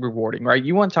for rewarding, right?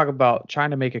 You want to talk about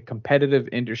trying to make a competitive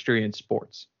industry in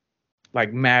sports,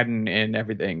 like Madden and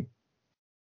everything.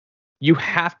 You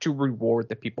have to reward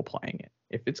the people playing it.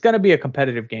 If it's going to be a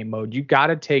competitive game mode, you got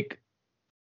to take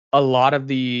a lot of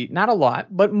not a lot,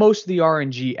 but most of the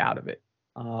RNG out of it.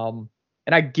 And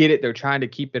I get it. They're trying to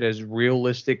keep it as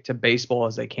realistic to baseball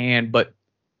as they can. But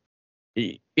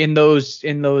in those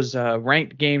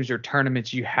ranked games or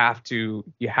tournaments, you have to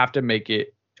make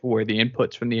it to where the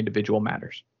inputs from the individual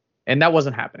matters. And that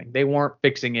wasn't happening. They weren't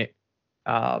fixing it.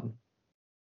 How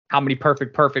many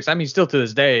perfects? I mean, still to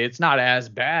this day, it's not as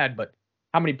bad, but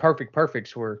how many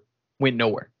perfects went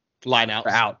nowhere? Lineouts.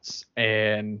 Outs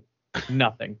and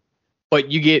nothing.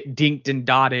 But you get dinked and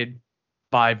dotted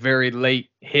by very late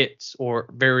hits or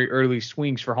very early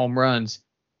swings for home runs,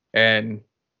 and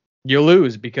you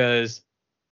lose because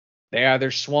they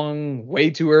either swung way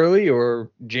too early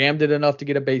or jammed it enough to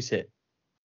get a base hit.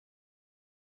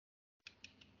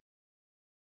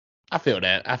 I feel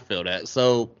that.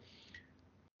 So,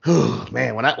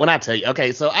 man, when I tell you,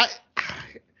 okay, so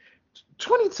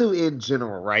 22 in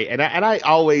general, right? And I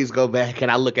always go back and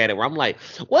I look at it where I'm like,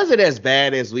 was it as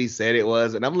bad as we said it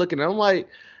was? And I'm looking and I'm like,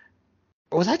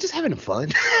 was I just having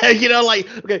fun? Like,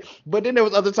 okay. But then there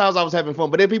was other times I was having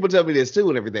fun. But then people tell me this too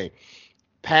and everything.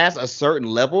 Past a certain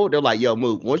level, they're like, yo,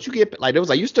 Mook, once you get, like, it was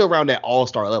like, you're still around that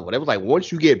all-star level. It was like,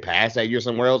 once you get past that, you're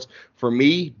somewhere else. For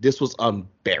me, this was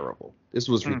unbearable. This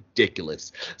was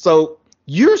ridiculous. So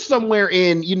you're somewhere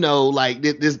in, like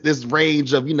this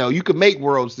range of, you can make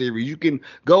World Series, you can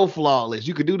go flawless,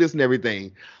 you can do this and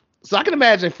everything. So I can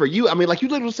imagine for you, I mean, like you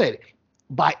literally said,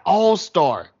 by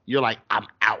all-star, you're like, I'm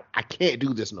out. I can't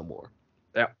do this no more.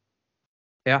 Yeah,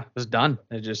 it was done.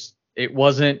 It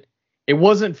wasn't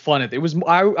fun.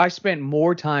 I spent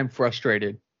more time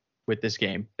frustrated with this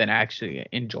game than actually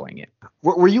enjoying it.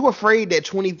 Were you afraid that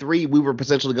 23 we were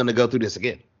potentially going to go through this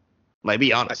again? Like,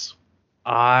 be honest.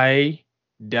 I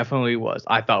definitely was.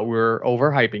 I thought we were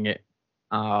overhyping it.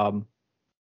 And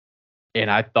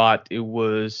I thought it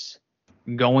was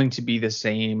going to be the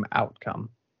same outcome.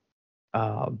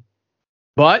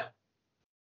 But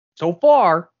so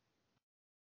far,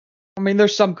 I mean,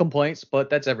 there's some complaints, but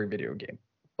that's every video game.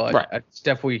 But right. It's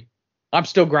definitely, I'm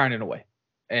still grinding away,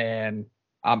 and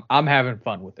I'm having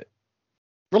fun with it.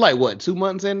 We're like, what, 2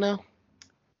 months in now?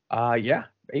 Yeah.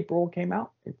 April came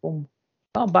out.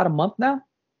 About a month now.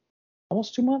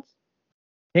 Almost 2 months.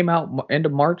 Came out end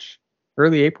of March,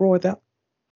 early April with that.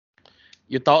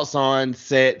 Your thoughts on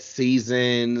set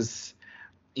seasons,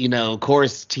 of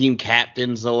course, team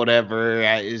captains or whatever.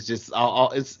 It's just I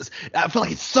feel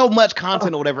like it's so much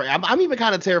content or whatever. I'm even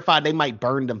kind of terrified they might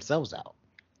burn themselves out.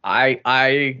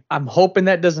 I'm hoping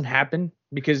that doesn't happen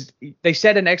because they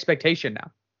set an expectation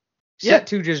now. Set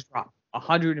 2 just dropped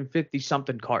 150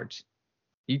 something cards.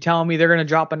 You telling me they're going to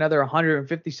drop another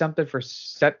 150 something for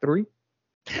set 3?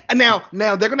 And now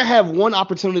they're going to have one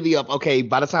opportunity of, okay,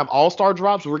 by the time All-Star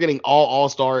drops, we're getting all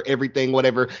All-Star, everything,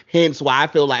 whatever. Hence why I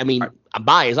feel like, I mean, I'm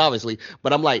biased, obviously,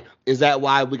 but I'm like, is that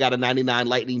why we got a 99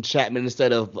 Lightning Chapman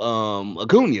instead of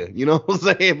Acuna? You know what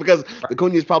I'm saying? Because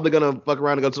Acuna is probably going to fuck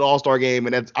around and go to the All-Star game.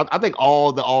 And I think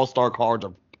all the All-Star cards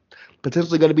are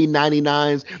potentially going to be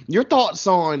 99s. Your thoughts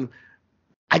on,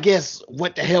 I guess,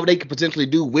 what the hell they could potentially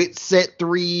do with set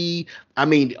 3? I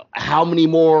mean, how many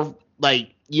more,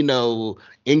 like,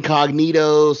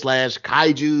 incognito /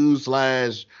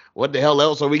 kaiju / what the hell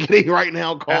else are we getting right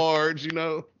now cards,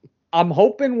 I'm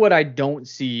hoping what I don't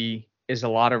see is a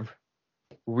lot of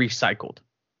recycled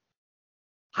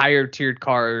higher tiered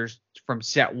cards from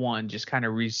set 1 just kind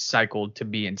of recycled to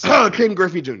be in set. Ken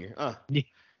Griffey Jr.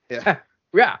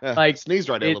 Yeah, like sneezed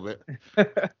right there a little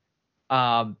bit.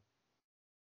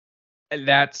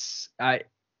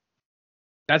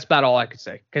 That's about all I could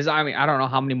say. Because, I mean, I don't know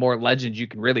how many more legends you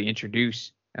can really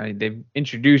introduce. I mean, they've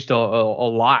introduced a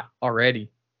lot already.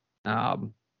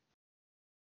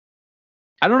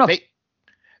 I don't know.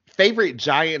 Favorite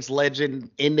Giants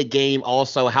legend in the game.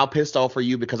 Also, how pissed off are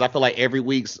you? Because I feel like every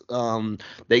week's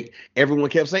everyone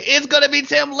kept saying it's gonna be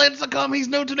Tim Lincecum. He's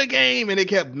new to the game, and it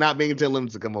kept not being Tim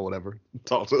Lincecum or whatever.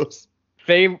 Talk to us.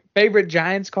 Favorite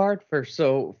Giants card first.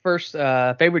 So first,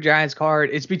 favorite Giants card.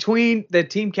 It's between the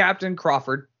team captain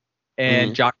Crawford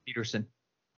and Jock Peterson.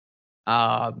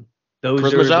 Those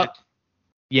Charisma are Jock?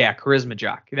 Yeah, Charisma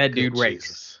Jock. That dude rakes.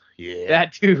 Jesus. Yeah.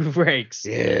 That dude rakes.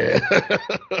 Yeah.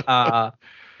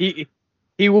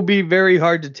 He will be very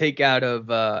hard to take out of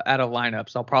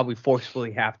lineups. I'll probably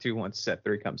forcefully have to once set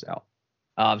 3 comes out.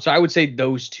 So I would say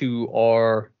those two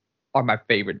are my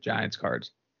favorite Giants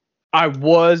cards. I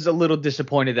was a little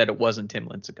disappointed that it wasn't Tim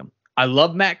Lincecum. I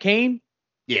love Matt Cain.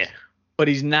 Yeah. But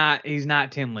he's not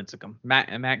Tim Lincecum.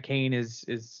 Matt Cain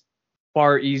is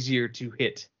far easier to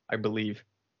hit, I believe,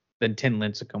 than Tim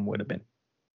Lincecum would have been.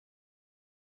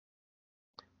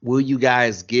 Will you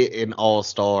guys get an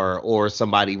all-star or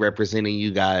somebody representing you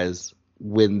guys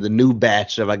when the new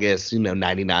batch of, I guess,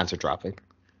 99s are dropping?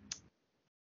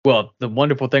 Well, the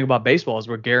wonderful thing about baseball is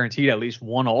we're guaranteed at least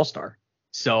one all-star.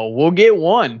 So we'll get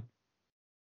one.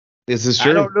 This is true.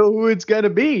 I don't know who it's going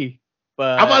to be.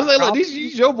 But I'm about to say, look,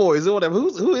 these your boys or whatever.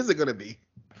 Who is it going to be?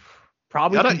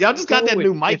 Probably y'all just got that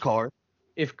new Mike card.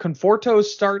 If Conforto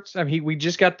starts, we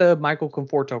just got the Michael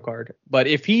Conforto card. But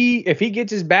if he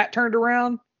gets his bat turned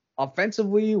around,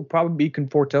 offensively, it will probably be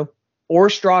Conforto or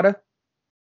Estrada.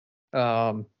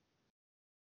 But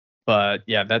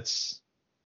yeah,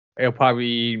 it'll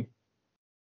probably be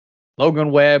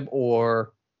Logan Webb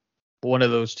or one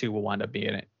of those two will wind up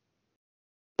being it.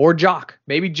 Or Jock.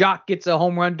 Maybe Jock gets a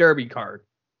home run derby card.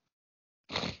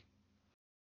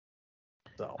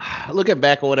 So looking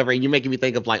back or whatever, and you're making me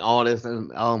think of like all this,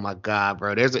 and oh my god,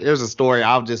 bro, there's a story.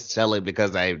 I'll just tell it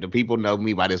because the people know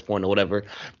me by this point or whatever.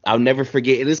 I'll never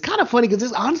forget. And it's kind of funny because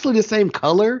it's honestly the same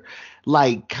color,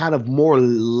 like kind of more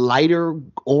lighter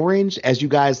orange as you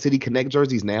guys City Connect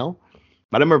jerseys now.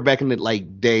 But I remember back in the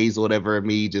like days or whatever,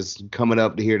 me just coming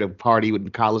up to here to party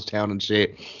with College Town and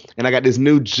shit. And I got this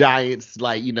new Giants,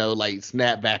 like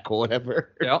snapback or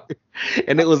whatever. Yep.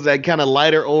 And it was that kind of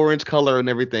lighter orange color and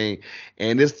everything.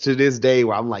 And it's to this day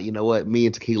where I'm like, you know what? Me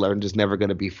and Tequila are just never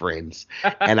gonna be friends.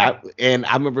 and I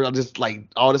remember I just like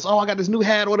all this, I got this new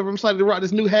hat or whatever. I'm excited to rock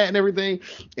this new hat and everything.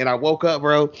 And I woke up,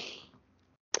 bro.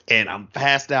 And I'm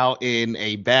passed out in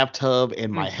a bathtub,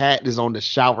 and my hat is on the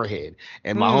shower head.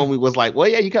 And my homie was like, well,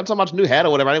 yeah, you kept talking about your new hat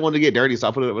or whatever. I didn't want to get dirty, so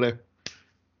I put it over there.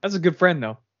 That's a good friend,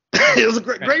 though. It was a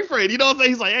great friend. You know what I'm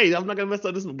saying? He's like, hey, I'm not going to mess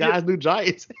up this guy's new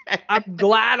Giants. I'm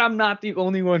glad I'm not the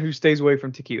only one who stays away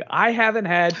from tequila. I haven't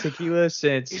had tequila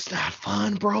since. It's not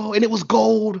fun, bro. And it was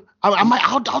gold.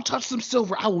 I'll touch some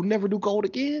silver. I will never do gold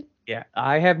again. Yeah,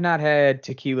 I have not had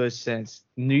tequila since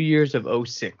New Year's of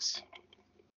 06.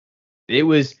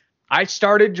 I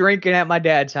started drinking at my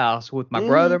dad's house with my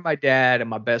brother, my dad, and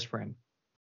my best friend.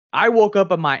 I woke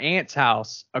up at my aunt's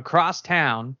house across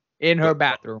town in her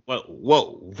bathroom.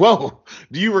 Whoa.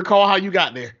 Do you recall how you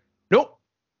got there? Nope.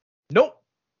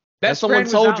 Someone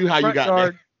told you how you got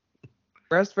there.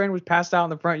 Best friend was passed out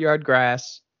in the front yard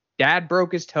grass. Dad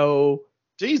broke his toe.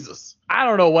 Jesus. I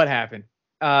don't know what happened.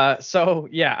 So,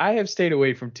 yeah, I have stayed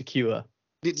away from tequila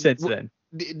since then.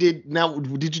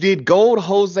 Did Gold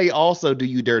Jose also do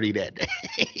you dirty that day?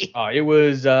 It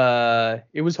was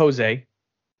Jose.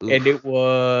 Oof. And it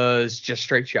was just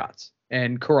straight shots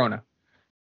and Corona.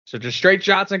 So just straight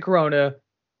shots and Corona,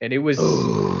 and it was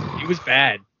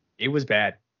bad. It was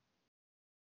bad.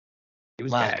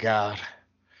 My God.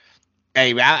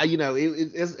 Hey,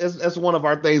 it's one of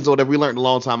our things that we learned a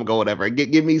long time ago. Whatever.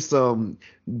 Give me some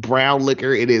brown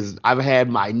liquor. I've had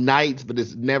my nights, but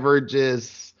it's never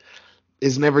just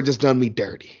done me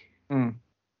dirty.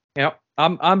 Yep.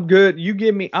 I'm good.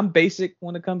 I'm basic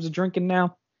when it comes to drinking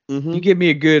now. Mm-hmm. You give me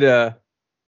a good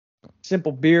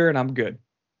simple beer and I'm good.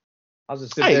 I'll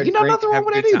just sit there. Nothing wrong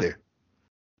with that either.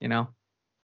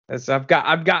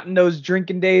 I've gotten those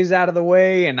drinking days out of the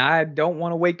way, and I don't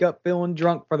want to wake up feeling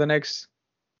drunk for the next,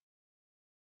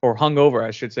 or hungover,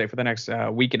 I should say, for the next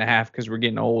week and a half, because we're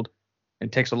getting old.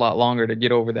 It takes a lot longer to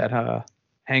get over that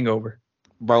hangover.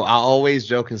 Bro, I always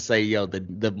joke and say, yo,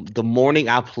 the morning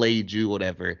I played you,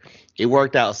 whatever, it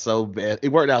worked out so bad. It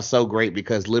worked out so great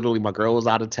because literally my girl was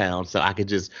out of town, so I could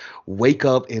just wake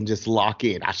up and just lock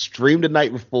in. I streamed the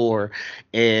night before,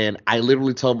 and I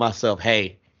literally told myself,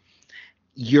 hey,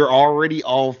 you're already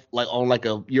off,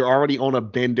 you're already on a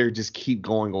bender. Just keep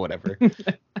going or whatever.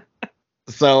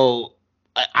 So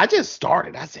I just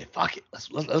started. I said, fuck it,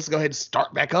 let's go ahead and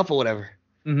start back up or whatever.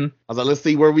 Mm-hmm. I was like, let's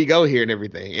see where we go here and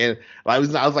everything. And I was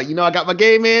like, I got my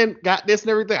game in, got this and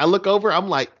everything. I look over, I'm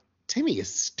like Timmy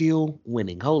is still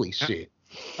winning. Holy shit.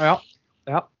 Well,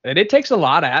 and it takes a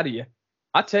lot out of you.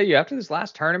 I tell you, after this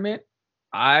last tournament,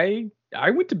 I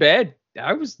went to bed.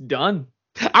 I was done.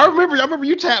 I remember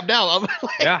you tapped out. I'm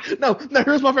like, Yeah. No.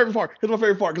 Here's my favorite part.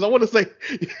 Because I want to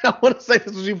say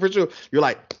this was you for sure. You're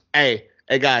like, hey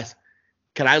guys,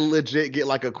 can I legit get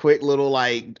like a quick little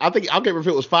like? I can't remember if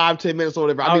it was 5-10 minutes or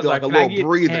whatever. I need like a little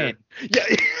breather. 10?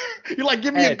 Yeah, you're like,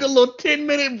 give me a good little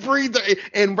 10-minute breather.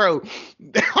 And bro,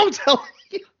 I'm telling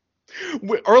you,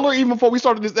 earlier even before we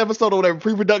started this episode or whatever,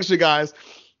 pre-production guys,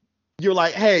 you're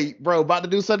like, hey, bro, about to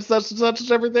do such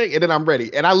and everything, and then I'm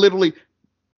ready, and I literally.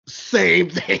 Same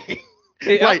thing.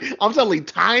 Yeah. Like, I'm telling you,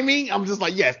 timing, I'm just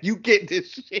like, yes, you get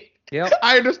this shit. Yep.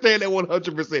 I understand that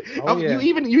 100%. Oh, yeah.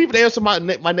 You even answer my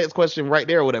next question right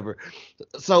there or whatever.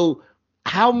 So,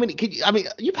 how many?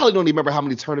 You probably don't even remember how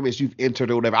many tournaments you've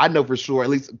entered or whatever. I know for sure, at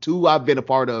least 2 I've been a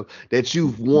part of that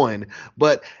you've won.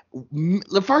 But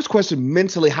the first question,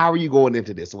 mentally, how are you going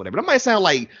into this or whatever? That might sound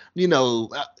like,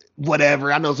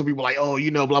 whatever. I know some people are like, oh,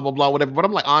 blah, blah, blah, whatever. But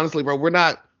I'm like, honestly, bro, we're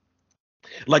not.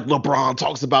 Like LeBron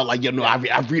talks about, like,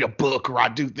 I read a book or I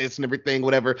do this and everything,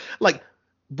 whatever. Like,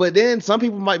 but then some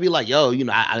people might be like, yo,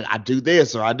 I do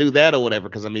this or I do that or whatever.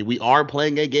 Because we are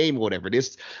playing a game or whatever.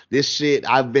 This shit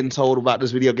I've been told about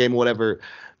this video game or whatever.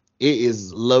 It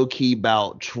is low key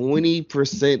about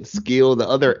 20% skill. The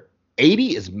other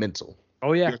 80 is mental.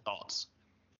 Oh yeah. Your thoughts?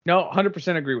 No,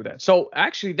 100% agree with that. So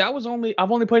actually,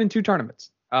 I've only played in 2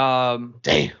 tournaments.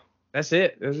 Damn. That's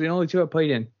it. Those are the only 2 I played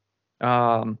in.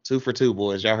 2 for 2,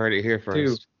 boys. Y'all heard it here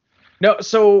first. 2. No,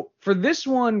 so for this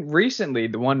one recently,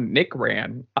 the one Nick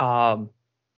ran, I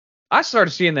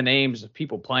started seeing the names of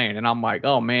people playing, and I'm like,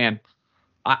 oh man,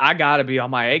 I gotta be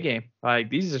on my A game. Like,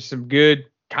 these are some good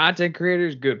content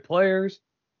creators, good players.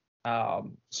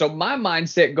 So my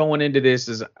mindset going into this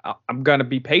is I'm gonna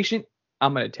be patient.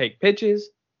 I'm gonna take pitches.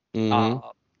 Mm-hmm.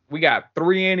 We got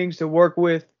 3 innings to work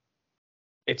with.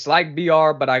 It's like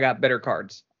VR, but I got better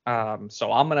cards.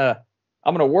 So I'm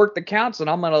gonna work the counts, and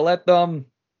I'm gonna let them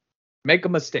make a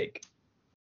mistake.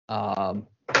 And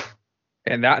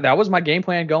that was my game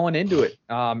plan going into it.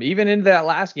 Even into that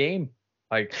last game,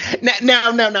 like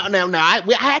now, I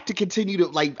have to continue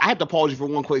to I have to pause you for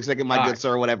one quick second, my good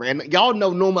sir, or whatever. And y'all know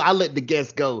normally I let the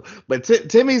guests go, but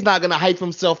Timmy's not gonna hype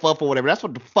himself up or whatever. That's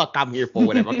what the fuck I'm here for,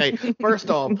 whatever. Okay, first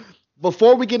off,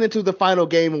 before we get into the final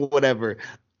game or whatever.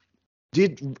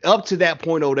 Up to that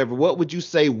point or whatever, what would you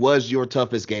say was your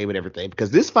toughest game and everything? Because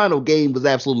this final game was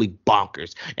absolutely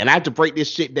bonkers, and I have to break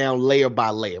this shit down layer by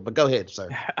layer. But go ahead, sir.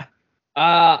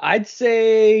 I'd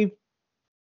say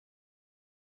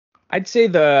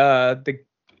the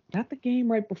not the game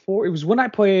right before. It was when I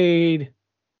played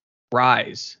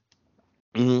Rise.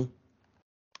 Mm-hmm.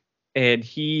 And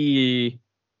it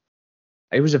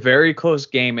was a very close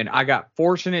game, and I got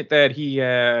fortunate that he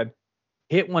had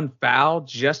hit one foul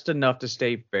just enough to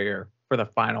stay fair for the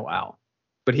final out.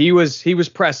 But he was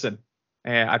pressing.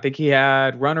 And I think he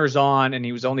had runners on, and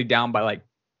he was only down by like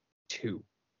 2.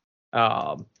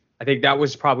 I think that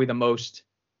was probably the most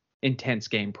intense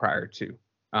game prior to.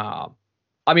 All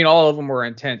of them were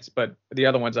intense, but the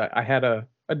other ones I had a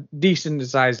decent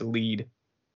sized lead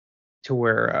to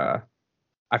where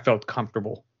I felt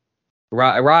comfortable.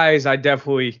 Rise,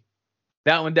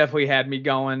 that one definitely had me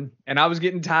going, and I was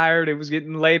getting tired. It was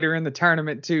getting later in the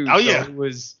tournament too. Oh yeah, so it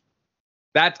was.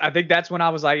 I think that's when I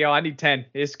was like, yo, I need 10.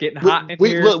 It's getting hot in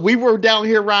here. Look, we were down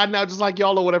here riding out just like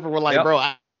y'all or whatever. We're like, yep.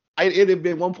 Bro, it had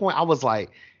been one point I was like,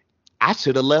 I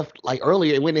should have left like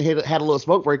earlier and went and had a little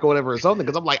smoke break or whatever or something,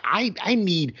 because I'm like, I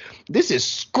need, this is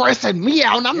stressing me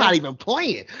out, and I'm not even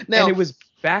playing. Now, and it was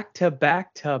back to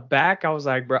back to back. I was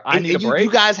like, bro, I need a break.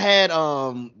 You guys had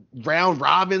round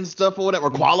robin stuff or whatever,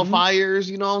 qualifiers,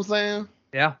 you know what I'm saying?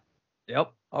 Yeah.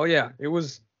 Yep. Oh yeah. It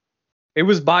was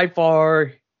by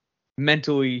far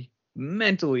mentally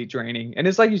draining. And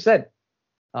it's like you said,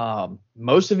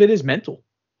 most of it is mental.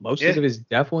 Most of it is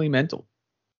definitely mental.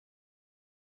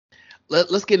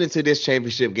 Let's get into this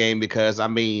championship game, because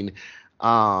I'm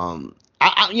gonna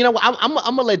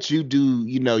let you do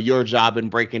your job in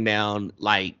breaking down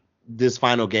like this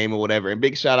final game or whatever. And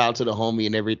big shout out to the homie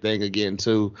and everything again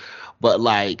too. But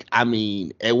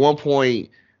at one point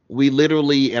we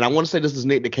literally, and I want to say this is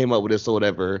Nick that came up with this or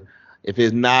whatever. If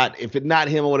it's not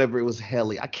him or whatever, it was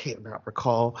Helly. I can't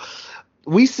recall.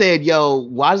 We said, yo,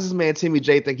 why does this man Timmy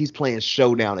J think he's playing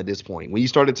Showdown at this point? When you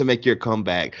started to make your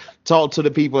comeback, talk to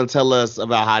the people and tell us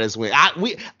about how this went.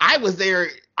 I was there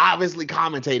obviously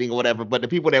commentating or whatever, but the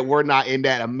people that were not in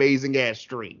that amazing ass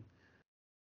stream.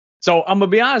 So I'm gonna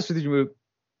be honest with you, Mook.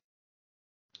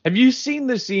 Have you seen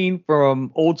the scene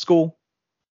from Old School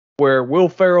where Will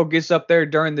Ferrell gets up there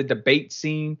during the debate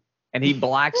scene and he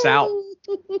blacks out.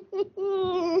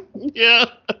 Yeah.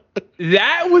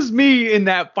 That was me in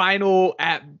that final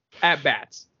at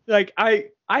bats. Like I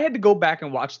had to go back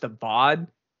and watch the VOD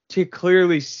to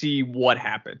clearly see what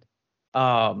happened.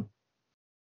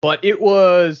 But it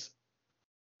was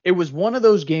one of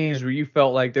those games where you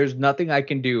felt like there's nothing I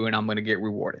can do and I'm gonna get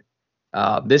rewarded.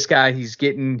 This guy, he's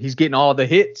getting all the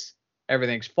hits.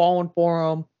 Everything's falling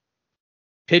for him.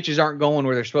 Pitches aren't going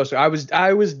where they're supposed to.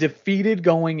 I was defeated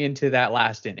going into that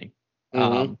last inning,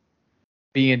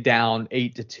 being down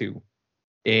 8-2,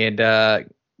 and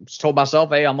just told myself,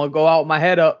 hey, I'm gonna go out with my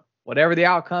head up. Whatever the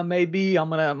outcome may be, I'm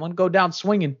gonna go down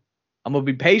swinging. I'm gonna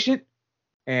be patient,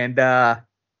 and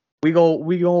we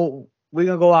gonna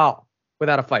go out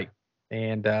without a fight.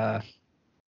 And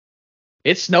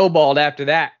it snowballed after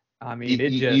that. I mean,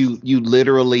 you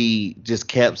literally just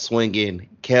kept swinging,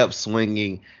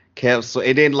 and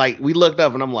then like we looked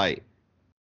up and I'm like,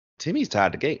 Timmy's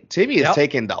tied the game. Timmy is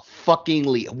taking the fucking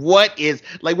lead. What is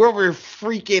like we're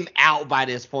freaking out by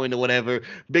this point or whatever.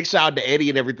 Big shout out to Eddie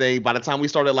and everything. By the time we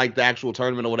started like the actual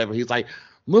tournament or whatever, he's like,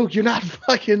 Mook, you're not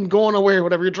fucking going away,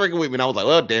 whatever you're drinking with me. And I was like,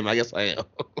 well, damn, I guess I am.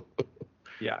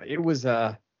 Yeah, it was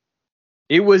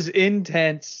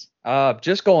intense.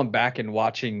 Just going back and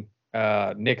watching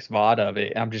Nick's VOD of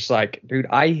it, I'm just like, dude,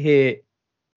 I hit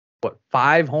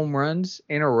 5 home runs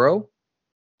in a row?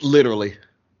 Literally.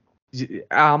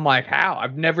 I'm like, how?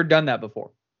 I've never done that before.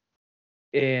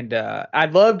 And I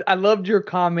loved your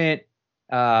comment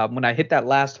when I hit that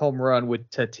last home run with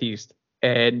Tatis,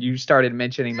 and you started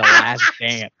mentioning the last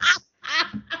dance.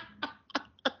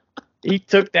 He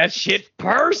took that shit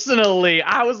personally.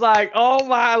 I was like, oh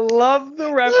my, I love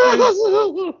the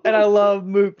reference, and I love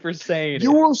Mook for saying it.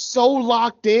 You were so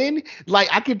locked in, like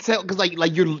I could tell, because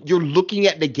like you're looking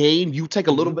at the game. You take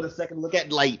a little bit of second look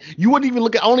at, like you wouldn't even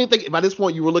look at. I don't even think by this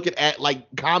point you were looking at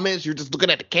like comments. You're just looking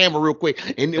at the camera real quick,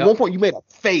 and at one point you made a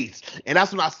face, and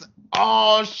that's when I said,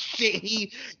 oh shit,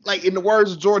 he, like in the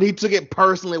words of Jordan, he took it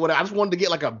personally. Whatever. I just wanted to get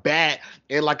like a bat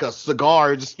and like a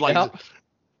cigar, just like. Yep.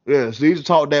 Yeah, so you just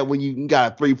talk that when you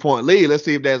got a 3-point lead. Let's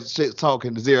see if that shit's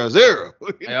talking to 0-0.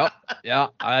 Yeah.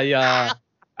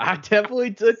 I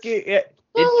definitely took it.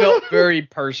 It felt very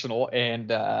personal, and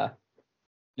no,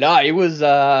 it was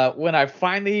when I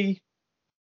finally,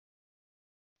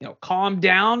 calmed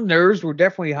down. Nerves were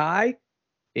definitely high,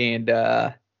 and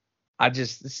I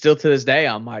just still to this day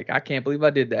I'm like, I can't believe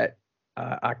I did that.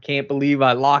 I can't believe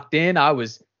I locked in. I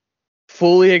was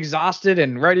fully exhausted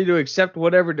and ready to accept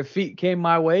whatever defeat came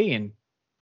my way. And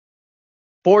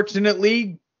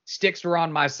fortunately, sticks were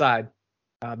on my side.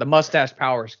 The mustache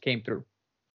powers came through.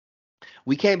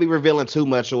 We can't be revealing too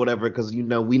much or whatever because, we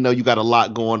know you got a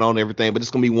lot going on and everything, but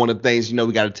it's going to be one of the things,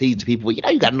 we got to teach people. You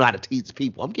got to know how to teach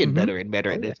people. I'm getting better and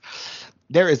better at this.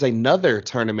 There is another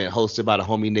tournament hosted by the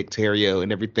homie Nick Terrio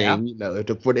and everything,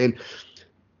 to put in.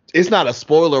 It's not a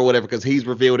spoiler or whatever because he's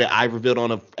revealed it. I revealed on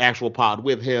an actual pod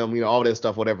with him, all this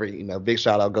stuff, whatever. Big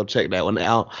shout out. Go check that one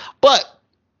out. But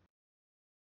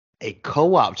a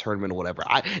co-op tournament or whatever.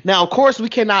 Now, of course, we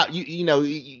cannot.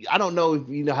 I don't know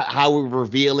if how we're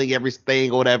revealing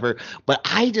everything or whatever. But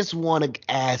I just want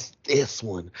to ask this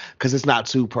one because it's not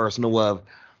too personal. Of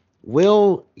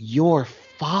will your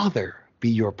father be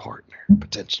your partner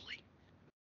potentially?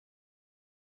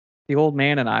 The old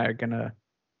man and I are gonna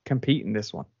compete in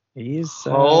this one. He's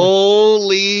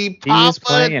holy Papa he is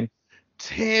playing.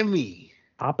 Timmy.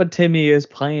 Papa Timmy is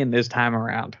playing this time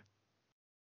around.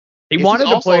 He wanted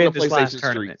to play in this last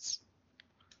tournament.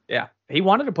 Yeah, he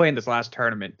wanted to play in this last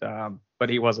tournament, but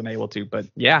he wasn't able to. But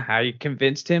yeah, I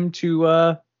convinced him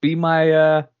to be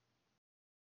my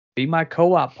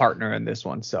co-op partner in this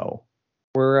one. So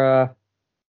we're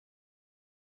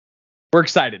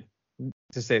excited,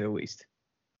 to say the least.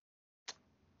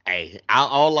 Hey,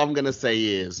 all I'm gonna say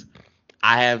is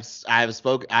I have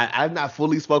spoken. I've not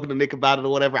fully spoken to Nick about it or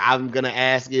whatever. I'm gonna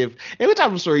ask if, which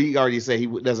I'm sure he already said he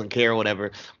doesn't care or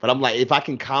whatever. But I'm like, if I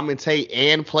can commentate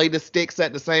and play the sticks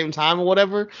at the same time or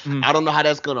whatever, I don't know how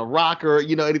that's gonna rock or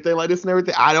anything like this and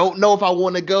everything. I don't know if I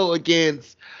want to go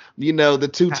against the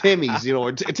two Timmys,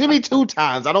 or Timmy 2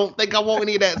 times. I don't think I want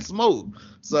any of that smoke.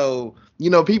 So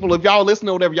people, if y'all listen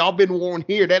or whatever, y'all been warned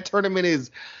here. That tournament is.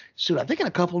 Shoot, I think in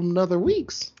a couple of other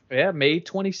weeks. Yeah, May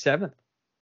 27th.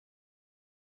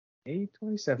 May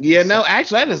 27th. Yeah, no,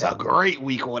 actually, that is a great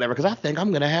week or whatever, because I think I'm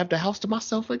going to have the house to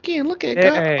myself again. Look at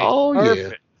that. Oh,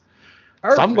 perfect. Yeah.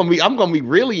 Perfect. So I'm gonna be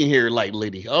really in here like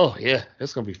Liddy. Oh, yeah,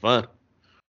 it's going to be fun.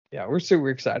 Yeah, we're super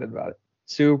excited about it.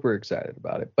 Super excited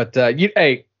about it. But,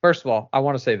 hey, first of all, I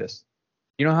want to say this.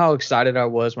 You know how excited I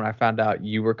was when I found out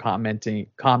you were commenting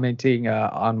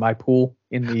on my pool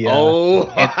in the Oh, in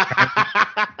the tournament.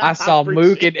 I I saw Mook and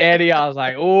appreciate Eddie. I was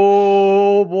like,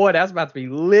 oh boy, that's about to be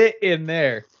lit in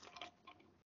there.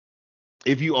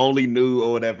 if you only knew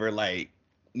or whatever, like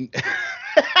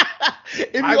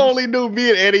if I you only knew me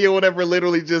and Eddie or whatever,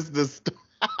 literally just this.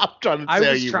 I'm trying to I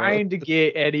tell was you, bro. trying to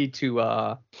get Eddie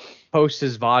to post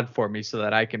his VOD for me so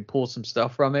that I can pull some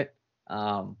stuff from it.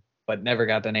 But never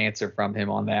got an answer from him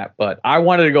on that. But I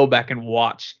wanted to go back and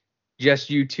watch just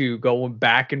you two going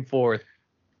back and forth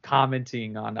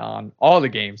commenting on all the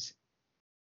games.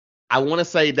 I want to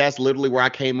say that's literally where I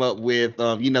came up with,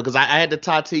 because I had the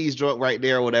Tatis joke right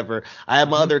there or whatever. I had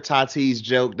my Mhm. other Tatis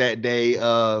joke that day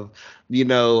of, you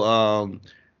know,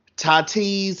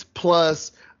 Tatis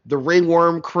plus the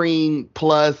ringworm cream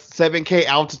plus 7K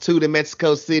altitude in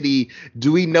Mexico City.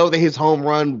 Do we know that his home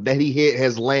run that he hit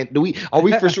has landed? Are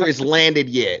we for sure it's landed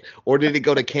yet, or did it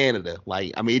go to Canada?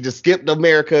 Like, I mean, it just skipped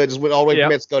America, just went all the way from Yep.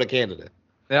 Mexico to Canada.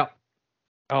 Yep.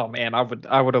 Oh man, I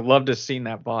would have loved to have seen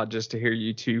that VOD just to hear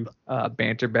you two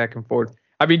banter back and forth.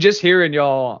 I mean, just hearing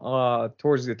y'all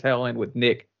towards the tail end with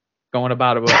Nick going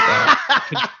about it with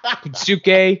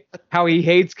Kensuke, how he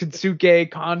hates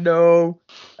Kensuke, Kondo.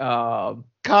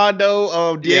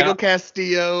 Condo, Yeah, Diego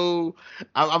Castillo.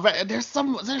 There's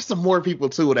some more people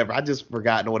too, whatever. I just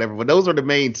forgotten or whatever, but those are the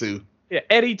main two. yeah.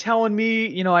 Eddie telling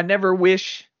me, I never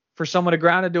wish for someone to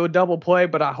ground and do a double play,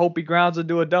 but I hope he grounds and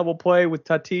do a double play with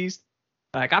Tatis.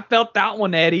 Like I felt that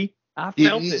one, Eddie. I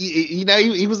felt it.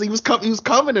 He was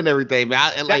coming and everything,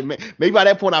 man. And That, like maybe by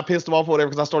that point I pissed him off or whatever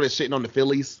because I started shitting on the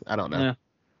Phillies. I don't know.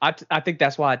 yeah. I think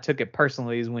that's why I took it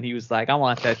personally is when he was like, I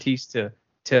want Tatis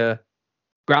to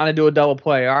ground and do a double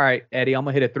play. All right, Eddie, I'm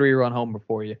gonna hit a 3-run homer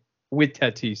for you with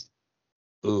Tatis.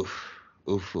 Oof.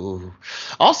 Oof,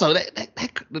 oof. Also,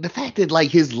 the fact that like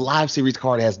his live series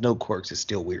card has no quirks is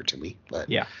still weird to me. But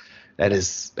Yeah. that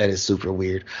is super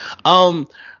weird.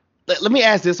 Let me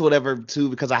ask this whatever too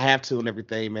because I have to and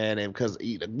everything, man, and because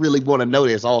you really want to know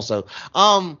this also.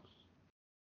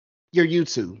 Your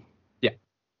YouTube. Yeah.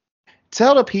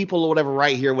 Tell the people or whatever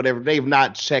right here, whatever they've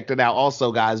not checked it out.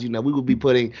 Also, guys, we will be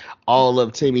putting all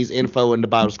of Timmy's info in the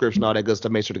bio description, all that good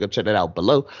stuff. Make sure to go check that out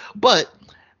below. But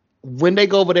when they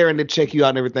go over there and they check you out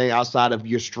and everything outside of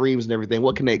your streams and everything,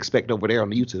 what can they expect over there on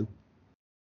the YouTube?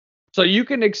 So you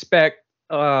can expect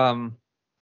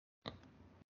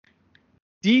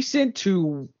decent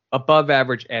to above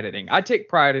average editing. I take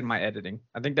pride in my editing.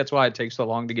 I think that's why it takes so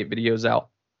long to get videos out.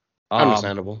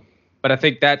 Understandable. But I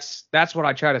think that's what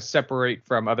I try to separate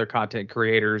from other content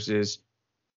creators is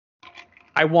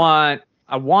I want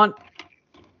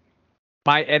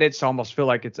my edits to almost feel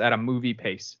like it's at a movie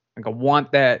pace. Like I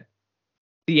want that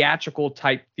theatrical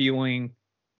type feeling,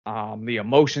 the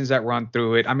emotions that run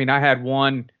through it. I mean, I had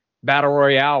one battle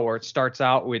royale where it starts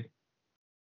out with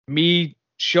me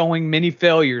showing many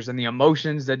failures and the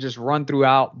emotions that just run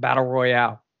throughout battle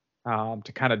royale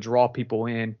to kind of draw people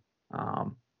in.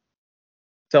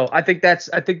 So I think that's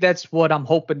what I'm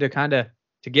hoping to kind of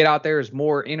to get out there is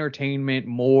more entertainment,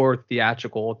 more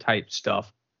theatrical type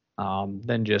stuff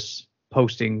than just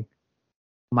posting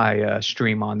my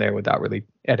stream on there without really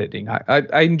editing.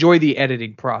 I enjoy the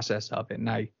editing process of it, and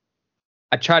I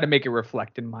try to make it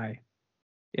reflect in my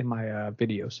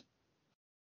videos.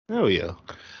 Oh yeah.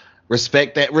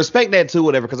 Respect that too,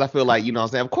 whatever, because I feel like, what I'm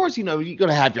saying, of course, you're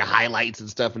gonna have your highlights and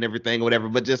stuff and everything, whatever,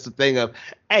 but just the thing of,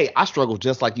 hey, I struggle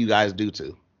just like you guys do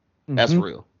too. That's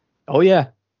real. Oh yeah.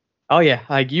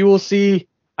 Like you will see.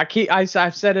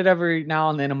 I've said it every now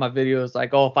and then in my videos.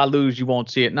 Like, oh, if I lose, you won't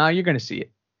see it. No, you're gonna see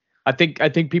it. I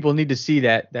think people need to see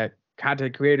that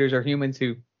content creators are humans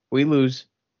who we lose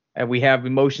and we have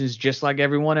emotions just like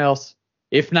everyone else,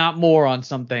 if not more on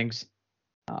some things.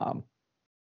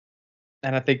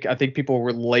 And I think people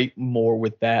relate more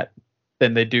with that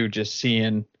than they do just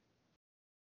seeing,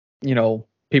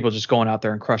 people just going out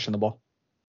there and crushing the ball.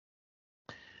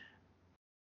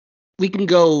 We can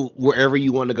go wherever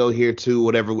you want to go here too,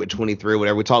 whatever with 23,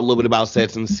 whatever. We talk a little bit about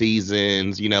sets and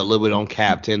seasons, a little bit on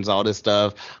captains, all this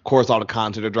stuff. Of course, all the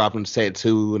content are dropping set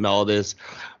 2 and all this.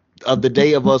 Of the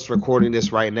day of us recording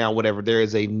this right now, whatever, there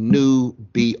is a new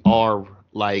BR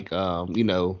like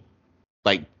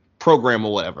program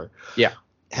or whatever. Yeah.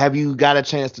 Have you got a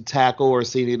chance to tackle or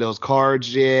see any of those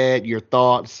cards yet? Your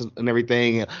thoughts and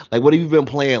everything? Like, what have you been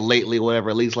playing lately, whatever?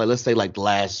 At least, like, let's say, like, the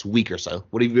last week or so.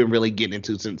 What have you been really getting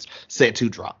into since Set 2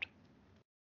 dropped?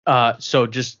 So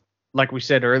just like we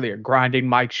said earlier, grinding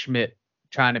Mike Schmidt,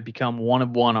 trying to become 1 of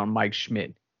 1 on Mike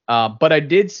Schmidt. But I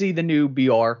did see the new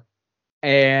BR,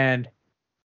 and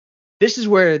this is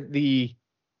where the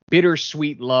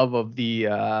bittersweet love of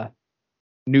the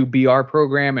new BR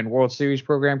program and World Series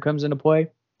program comes into play.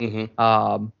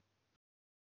 Mm-hmm.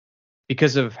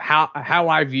 Because of how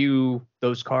I view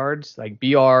those cards, like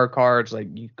BR cards, like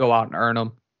you go out and earn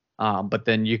them, but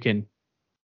then you can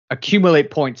accumulate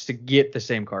points to get the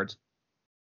same cards.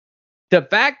 The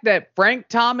fact that Frank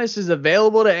Thomas is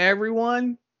available to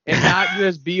everyone and not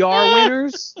just BR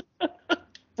winners,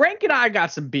 Frank and I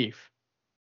got some beef.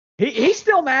 He's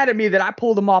still mad at me that I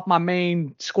pulled him off my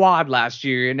main squad last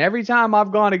year, and every time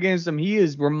I've gone against him, he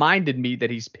has reminded me that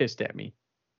he's pissed at me.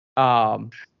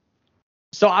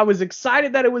 So I was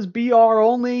excited that it was BR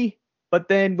only, but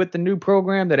then with the new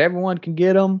program that everyone can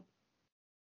get them,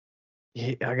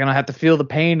 I'm gonna have to feel the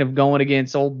pain of going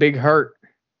against old Big Hurt.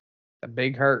 The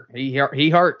Big Hurt. He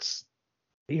hurts.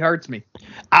 He hurts me.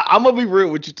 I'm gonna be real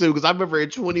with you too, because I remember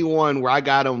at 21 where I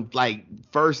got him like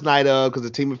first night of, because the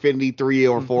Team Infinity 3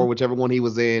 or 4, whichever one he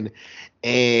was in,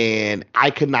 and I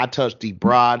could not touch the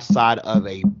broadside of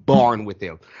a barn with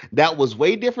him. That was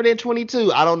way different than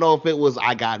 22. I don't know if it was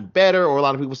I got better, or a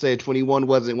lot of people said 21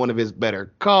 wasn't one of his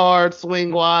better cards,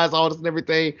 swing wise, all this and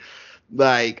everything.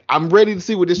 Like, I'm ready to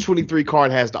see what this 23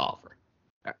 card has to offer.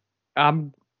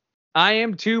 I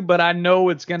am too, but I know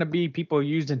it's gonna be people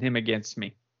using him against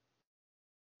me.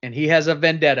 And he has a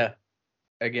vendetta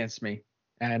against me.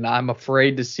 And I'm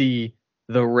afraid to see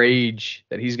the rage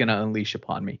that he's going to unleash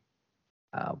upon me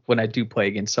when I do play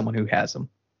against someone who has him.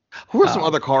 Who are some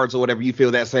other cards or whatever you feel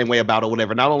that same way about or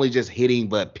whatever? Not only just hitting,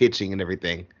 but pitching and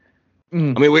everything. I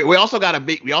mean, we also got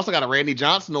a Randy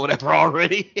Johnson or whatever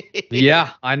already.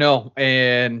 Yeah, I know.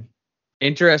 And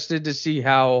interested to see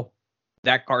how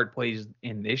that card plays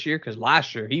in this year, because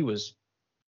last year he was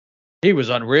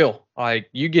unreal. Like,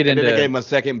 you get into, then they gave him a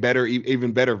second better,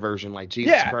 even better version. Like,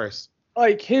 Jesus Christ.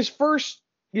 Like his first,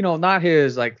 not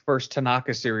his like first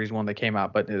Tanaka series one that came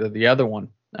out, but the other one.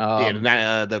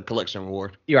 The collection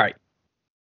reward. You're right.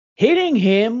 Hitting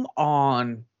him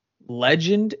on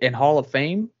Legend and Hall of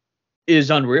Fame is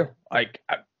unreal. Like,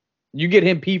 you get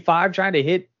him P5 trying to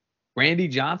hit Randy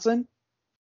Johnson,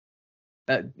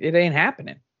 it ain't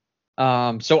happening.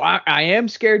 So I am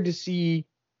scared to see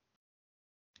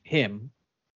him.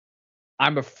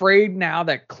 I'm afraid now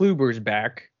that Kluber's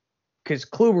back, because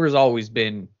Kluber's always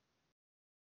been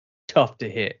tough to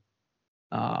hit.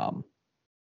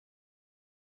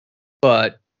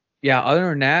 But yeah, other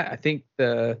than that, I think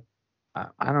I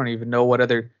don't even know what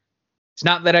other. It's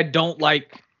not that I don't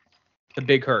like the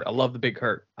Big Hurt. I love the Big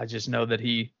Hurt. I just know that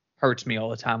he hurts me all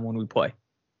the time when we play.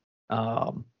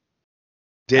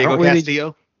 Diego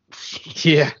Castillo.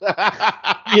 Yeah.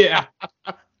 Yeah.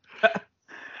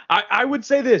 I would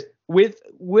say this with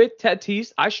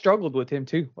Tatis, I struggled with him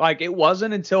too. Like, it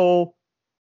wasn't until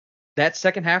that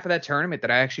second half of that tournament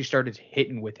that I actually started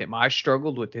hitting with him. I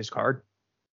struggled with his card.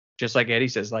 Just like Eddie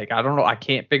says, like, I don't know. I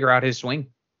can't figure out his swing.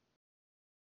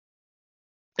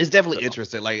 It's definitely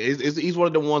interesting. Like, he's one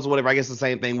of the ones, whatever. I guess the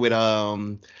same thing with,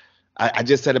 I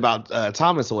just said about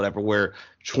Thomas or whatever, where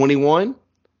 21,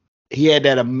 he had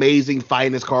that amazing fight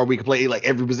in his card. We could play like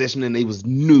every position and he was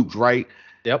nuked, right?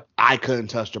 Yep. I couldn't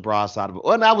touch the broadside of it.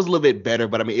 Well, I was a little bit better,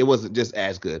 but I mean, it wasn't just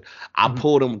as good. I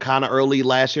pulled him kind of early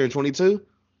last year in 22.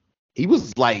 He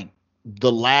was like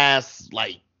the last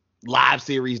like live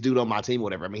series dude on my team, or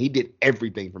whatever. I mean, he did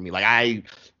everything for me. Like,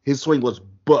 his swing was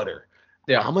butter.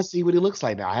 Yeah. I'm gonna see what he looks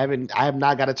like now. I have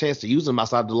not got a chance to use him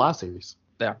outside of the live series.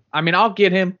 Yeah. I mean, I'll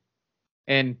get him,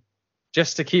 and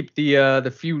just to keep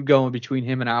the feud going between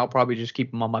him and I'll probably just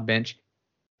keep him on my bench,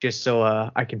 just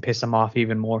so I can piss him off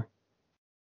even more.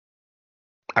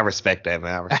 I respect that,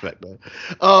 man. I respect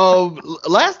that.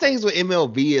 Last things with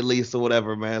MLB at least, or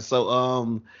whatever, man.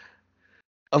 So,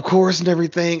 of course, and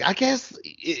everything. I guess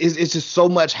it's just so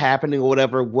much happening or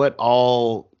whatever. What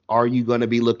all are you going to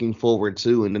be looking forward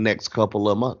to in the next couple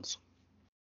of months?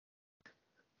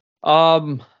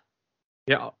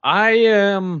 Yeah,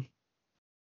 I'm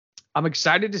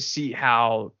excited to see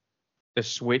how the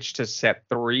switch to set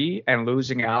 3 and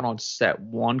losing out on set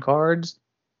 1 cards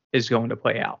is going to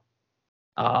play out.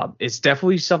 It's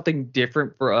definitely something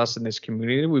different for us in this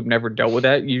community. We've never dealt with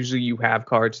that. Usually you have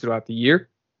cards throughout the year.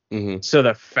 So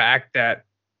the fact that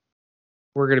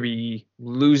we're going to be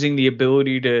losing the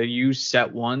ability to use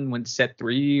set 1 when set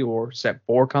 3 or set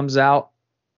 4 comes out,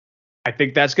 I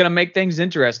think that's going to make things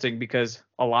interesting, because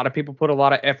a lot of people put a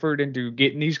lot of effort into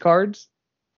getting these cards.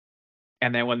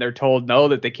 And then when they're told no,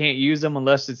 that they can't use them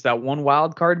unless it's that one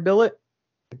wild card billet,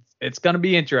 it's going to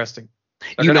be interesting.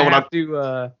 You know what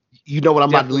I'm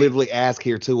about to literally ask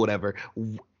here too, whatever.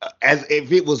 As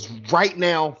if it was right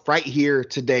now, right here,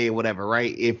 today, whatever,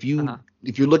 right? If you're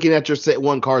looking at your set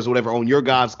 1 cards or whatever on your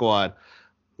God squad,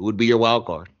 who would be your wild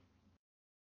card?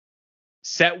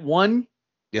 Set 1,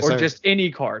 Yes, or sir. just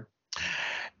any card?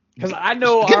 Because I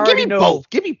know I Give already me know. both.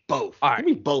 Give me both. All right. Give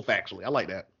me both. Actually, I like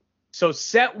that. So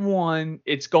set 1,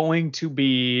 it's going to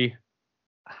be.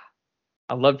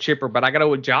 I love Chipper, but I gotta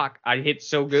go with Jock. I hit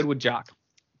so good with Jock.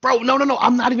 Bro, no.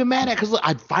 I'm not even mad at because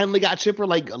I finally got Chipper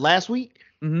like last week,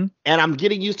 Mm-hmm. and I'm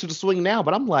getting used to the swing now.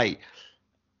 But I'm like,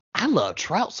 I love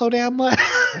Trout so damn much.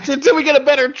 Until we get a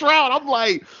better Trout, I'm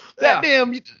like, that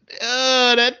damn,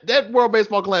 that World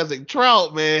Baseball Classic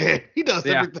Trout, man, he does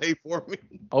everything for me.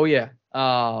 Oh yeah.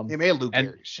 Him and Lou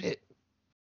Gehrig, shit.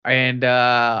 And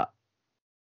the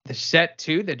set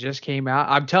 2 that just came out,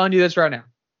 I'm telling you this right now.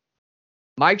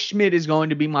 Mike Schmidt is going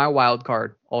to be my wild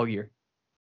card all year.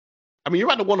 I mean, you're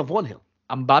about to one of one him.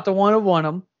 I'm about to one of one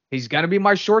him. He's going to be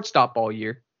my shortstop all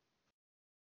year.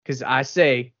 Because I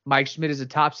say Mike Schmidt is a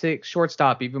top 6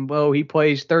 shortstop, even though he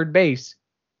plays third base.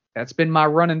 That's been my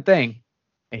running thing.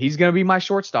 And he's going to be my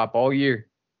shortstop all year.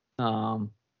 So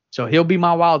he'll be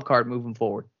my wild card moving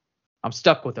forward. I'm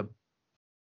stuck with him.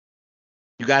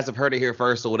 You guys have heard it here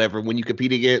first or whatever. When you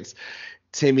compete against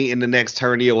Timmy in the next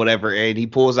tourney or whatever, and he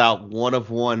pulls out one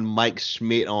of one Mike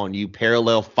Schmidt on you,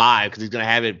 parallel 5, because he's going to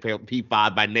have it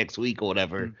P5 by next week or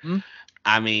whatever. Mm-hmm.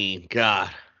 I mean, God.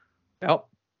 Yep.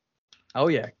 Oh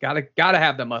yeah, gotta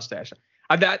have the mustache.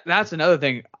 That's another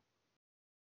thing.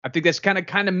 I think that's kind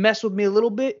of messed with me a little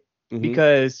bit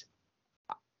because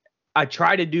I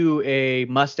try to do a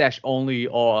mustache only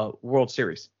World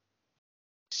Series.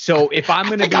 So if I'm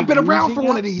gonna, I've been around for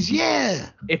one of these. Yeah.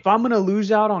 If I'm gonna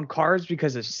lose out on cards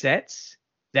because of sets,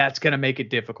 that's gonna make it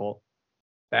difficult.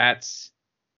 That's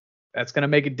gonna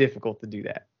make it difficult to do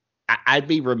that. I'd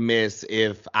be remiss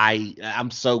if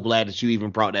I'm so glad that you even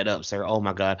brought that up, sir. Oh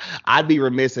my God. I'd be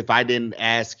remiss if I didn't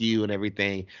ask you and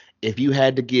everything. If you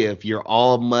had to give your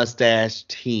all mustache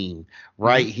team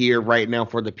right here, right now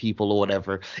for the people or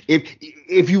whatever,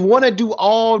 if you want to do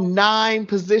all 9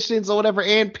 positions or whatever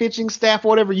and pitching staff or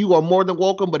whatever, you are more than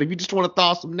welcome. But if you just want to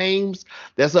throw some names,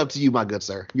 that's up to you, my good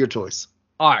sir. Your choice.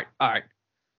 All right.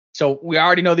 So we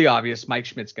already know the obvious. Mike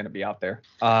Schmidt's going to be out there.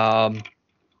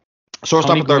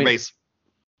 Shortstop or third base?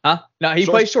 Huh? No, he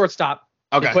plays shortstop.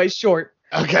 Okay. He plays short.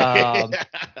 Okay.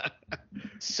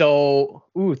 So,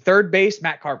 third base,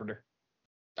 Matt Carpenter.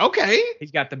 Okay.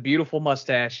 He's got the beautiful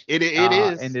mustache. It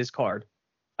is. In this card.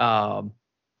 Mike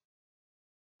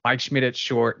Schmidt at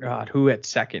short. God, who at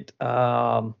second?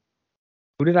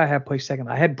 Who did I have play second?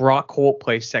 I had Brock Holt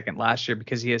play second last year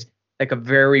because he has like a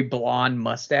very blonde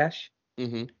mustache.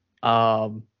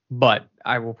 But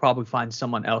I will probably find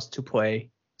someone else to play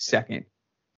second.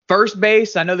 First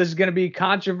base, I know this is going to be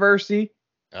controversy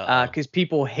because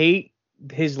people hate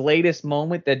his latest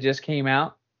moment that just came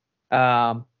out.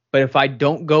 But if I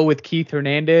don't go with Keith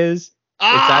Hernandez, it's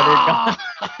either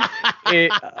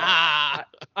I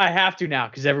have to now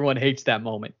because everyone hates that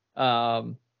moment.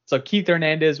 So Keith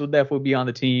Hernandez will definitely be on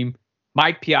the team.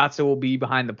 Mike Piazza will be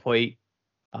behind the plate.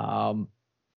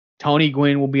 Tony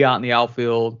Gwynn will be out in the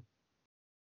outfield.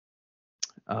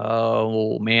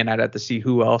 Oh man, I'd have to see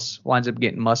who else winds up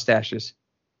getting mustaches.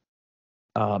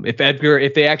 If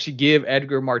they actually give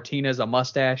Edgar Martinez a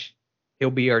mustache,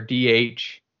 he'll be our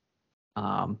DH.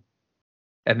 And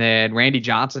then Randy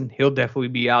Johnson, he'll definitely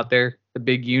be out there, the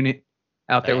big unit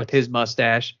out there with his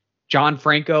mustache. John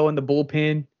Franco in the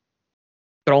bullpen,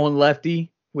 throwing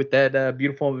lefty with that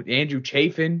beautiful Andrew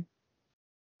Chafin,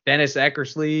 Dennis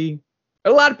Eckersley. A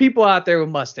lot of people out there with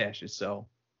mustaches, so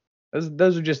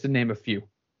those are just to name a few.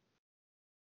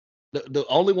 The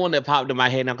only one that popped in my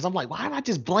head now, because I'm like, why am I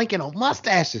just blanking on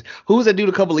mustaches? Who was that dude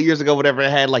a couple of years ago, whatever, it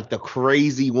had like the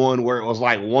crazy one where it was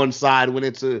like one side went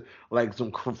into like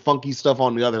some funky stuff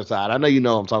on the other side? I know you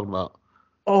know what I'm talking about.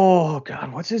 Oh,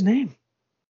 God, what's his name?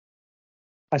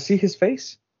 I see his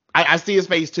face. I see his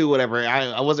face too, whatever.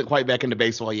 I wasn't quite back into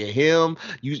baseball yet. Him,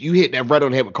 you hit that right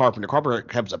on the head with Carpenter. Carpenter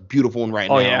has a beautiful one right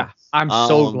now. Oh, yeah. I'm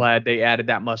so glad they added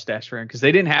that mustache for him because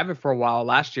they didn't have it for a while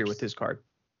last year with his card.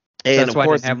 And of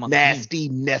course, nasty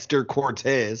Nestor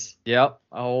Cortez. Yep,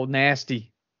 old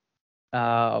nasty.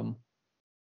 I'm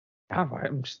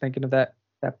just thinking of that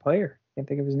player. Can't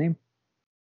think of his name.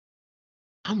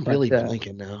 I'm really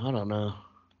blanking now. I don't know.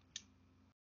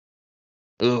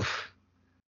 Oof.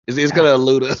 It's gonna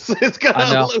elude us. It's gonna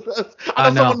elude us.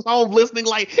 I know someone's home listening,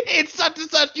 like it's such and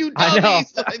such. You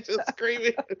dummies! I just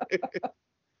screaming.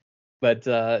 But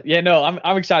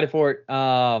I'm excited for it.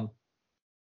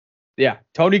 Yeah,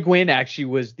 Tony Gwynn actually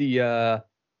was my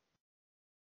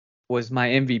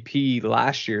MVP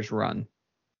last year's run.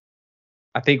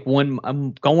 I think when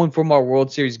I'm going from our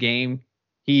World Series game,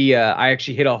 I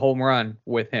actually hit a home run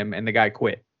with him and the guy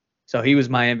quit. So he was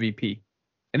my MVP.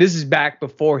 And this is back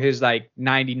before his like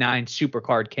 99 super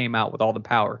card came out with all the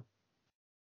power.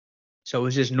 So it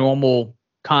was just normal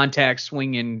contact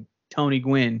swinging Tony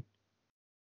Gwynn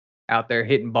out there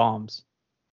hitting bombs.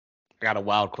 I got a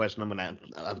wild question. I'm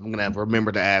gonna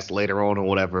remember to ask later on or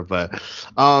whatever. But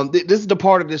this is the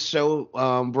part of this show,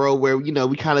 bro, where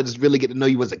we kind of just really get to know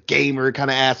you as a gamer, kind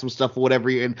of ask some stuff or whatever.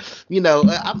 And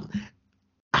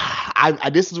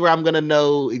this is where I'm gonna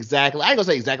know exactly. I ain't gonna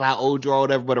say exactly how old you are or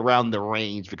whatever, but around the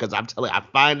range, because I'm telling you, I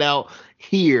find out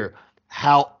here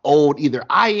how old either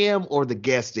I am or the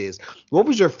guest is. What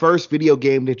was your first video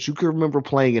game that you can remember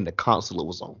playing and the console it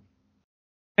was on?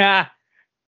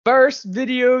 First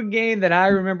video game that I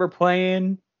remember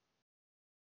playing,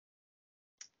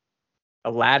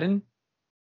 Aladdin.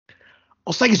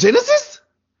 Oh, Sega Genesis?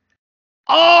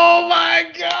 Oh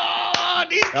my God!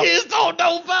 These kids don't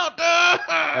know about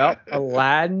that. Yep,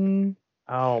 Aladdin.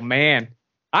 Oh man,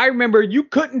 I remember you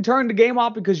couldn't turn the game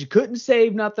off because you couldn't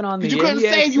save nothing on the. You couldn't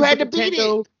save. You had to beat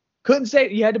it. Couldn't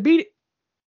save. You had to beat it.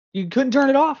 You couldn't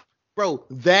turn it off. Bro,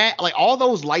 that all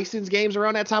those licensed games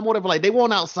around that time, whatever, they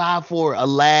went outside for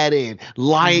Aladdin,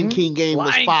 Lion King game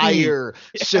was fire,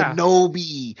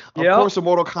 Shinobi, of course, the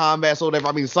Mortal Kombat, or whatever.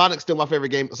 I mean, Sonic's still my favorite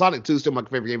game. Sonic 2 is still my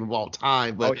favorite game of all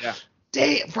time. But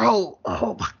damn, bro,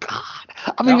 oh my God,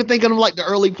 I'm even thinking of the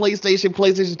early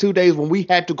PlayStation 2 days when we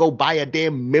had to go buy a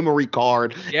damn memory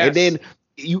card, and then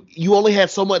you only had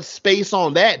so much space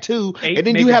on that too, and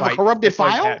then you have a corrupted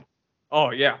file.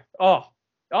 Oh yeah, oh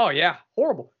yeah,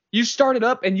 horrible. You started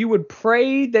up and you would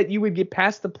pray that you would get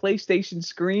past the PlayStation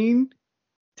screen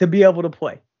to be able to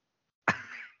play.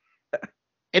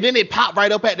 And then it popped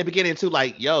right up at the beginning too,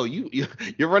 yo,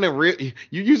 you're running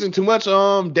you're using too much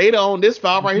data on this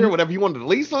file right here. Whatever, you want to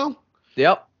delete some.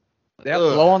 Yep.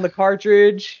 Low on the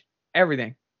cartridge,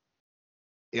 everything.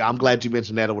 Yeah, I'm glad you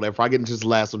mentioned that or whatever. If I get into this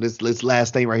last one, this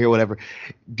last thing right here, whatever.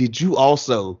 Did you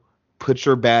also put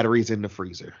your batteries in the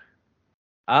freezer?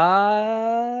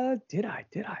 Did I?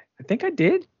 I think I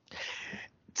did.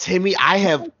 Timmy,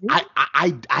 I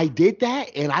did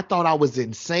that, and I thought I was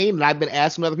insane, and I've been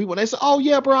asking other people, and they said, "Oh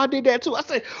yeah, bro, I did that too." I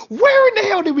said, "Where in the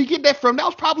hell did we get that from? That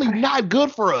was probably not good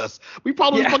for us. We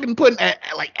probably fucking putting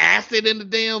acid in the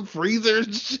damn freezer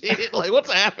and shit.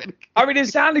 What's happening?" I mean, it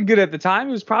sounded good at the time.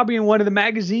 It was probably in one of the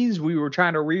magazines we were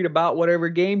trying to read about whatever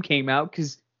game came out,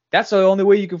 because that's the only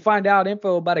way you can find out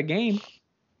info about a game.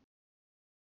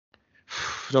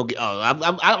 I'm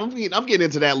getting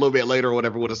into that a little bit later or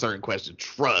whatever with a certain question.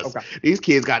 Trust. Okay. These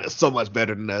kids got it so much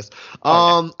better than us.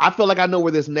 I feel like I know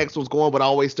where this next one's going, but I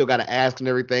always still got to ask and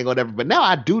everything, whatever. But now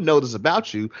I do know this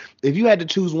about you. If you had to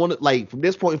choose one, from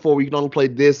this point forward, you can only play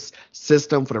this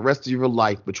system for the rest of your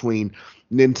life between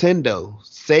Nintendo,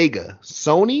 Sega,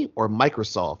 Sony, or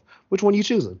Microsoft. Which one are you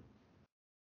choosing?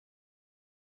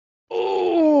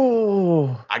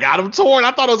 I got them torn.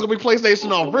 I thought it was gonna be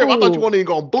PlayStation off rip. I thought you weren't even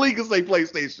gonna blink and say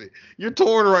PlayStation. You're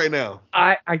torn right now.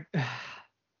 I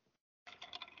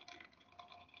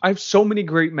have so many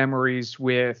great memories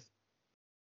with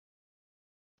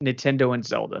Nintendo and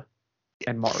Zelda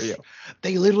and Mario.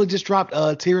 They literally just dropped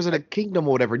Tears of the Kingdom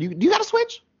or whatever. You got a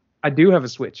Switch? I do have a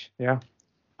Switch. Yeah,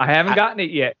 I haven't gotten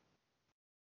it yet.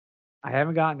 I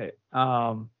haven't gotten it.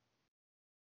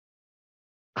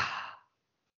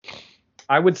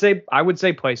 I would say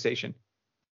PlayStation.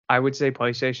 I would say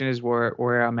PlayStation is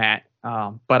where I'm at.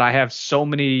 But I have so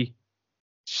many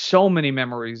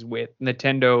memories with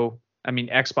Nintendo. I mean,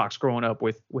 Xbox growing up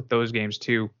with those games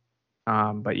too.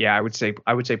 But yeah, I would say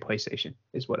PlayStation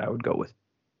is what I would go with.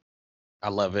 I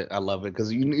love it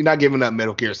because you're not giving up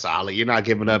Metal Gear Solid. You're not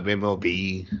giving up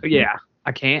MLB. Yeah,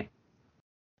 I can't.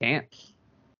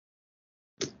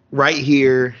 Right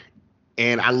here.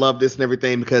 And I love this and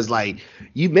everything because,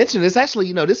 you mentioned this,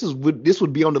 actually, this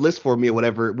would be on the list for me or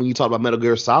whatever when you talked about Metal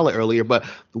Gear Solid earlier. But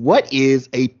what is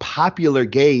a popular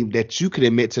game that you could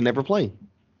admit to never playing?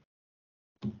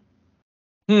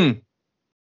 You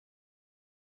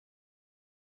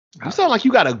sound like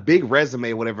you got a big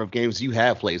resume, whatever, of games you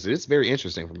have played. So it's very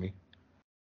interesting for me.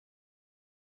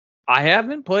 I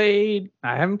haven't played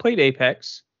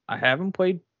Apex. I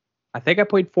think I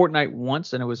played Fortnite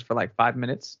once, and it was for 5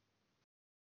 minutes.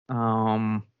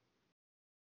 I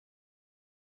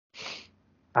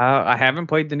haven't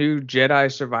played the new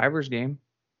Jedi Survivors game.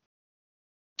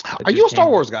 Are you a Star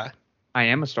Wars guy? I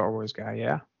am a Star Wars guy,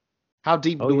 yeah. How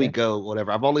deep do we go?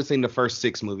 Whatever. I've only seen the first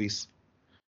 6 movies.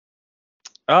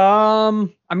 I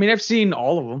mean, I've seen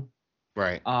all of them.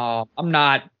 Right. I'm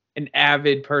not an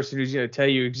avid person who's going to tell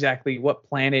you exactly what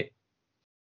planet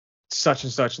such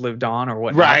and such lived on or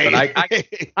whatnot. Right. But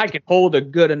I can hold a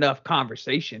good enough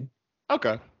conversation.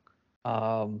 Okay.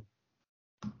 I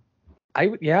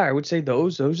would say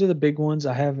those are the big ones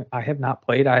I have not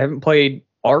played. I haven't played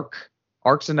Ark.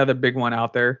 Ark's another big one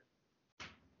out there.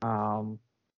 But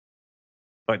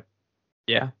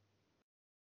yeah,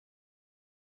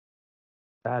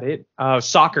 that it.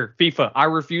 Soccer, FIFA. I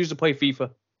refuse to play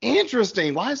FIFA.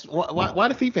 Interesting. Why the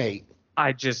FIFA hate?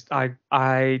 I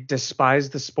despise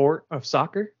the sport of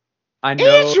soccer.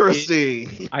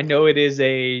 Interesting. I know it is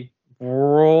a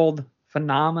world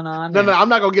phenomenon, No, and I'm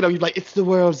not gonna get up. You like it's the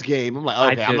world's game. I'm like,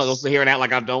 I okay, I'm not gonna just sit here and act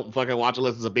like I don't fucking watch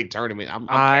unless it's a big tournament. I'm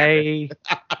capping.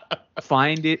 I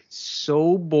find it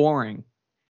so boring.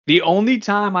 The only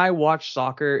time I watch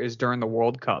soccer is during the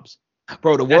World Cups.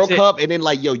 Bro, the That's World it. Cup, and then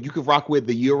like, yo, you could rock with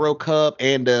the Euro Cup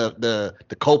and the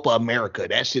Copa America.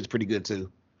 That shit's pretty good too.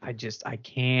 I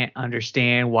can't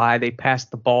understand why they pass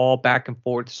the ball back and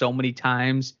forth so many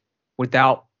times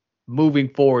without moving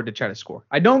forward to try to score.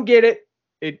 I don't get it.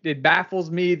 It baffles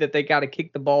me that they got to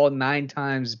kick the ball 9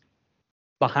 times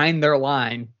behind their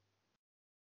line.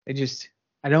 I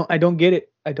don't get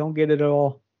it. I don't get it at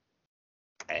all.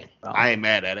 Hey, Well, I ain't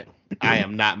mad at it. I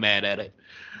am not mad at it.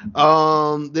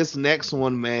 This next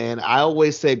one, man. I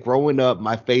always said growing up,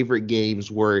 my favorite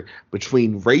games were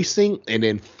between racing and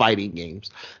then fighting games.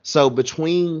 So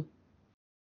between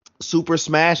Super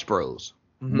Smash Bros,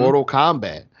 Mortal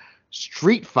Kombat,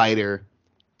 Street Fighter,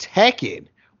 Tekken,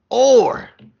 or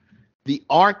the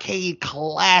arcade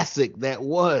classic that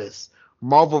was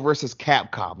Marvel vs.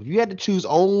 Capcom. If you had to choose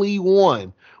only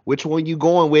one, which one you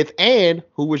going with, and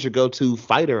who was your go-to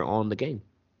fighter on the game?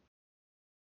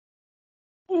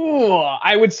 ooh,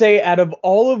 I would say out of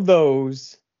all of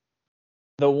those,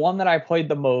 the one that I played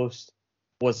the most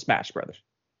was Smash Brothers.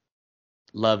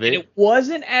 Love And it. it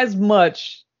wasn't as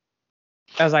much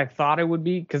as I thought it would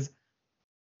be because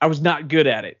I was not good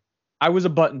at it. I was a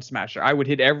button smasher. I would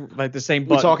hit the same We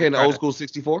button. talking old school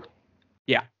 64?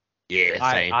 Yeah.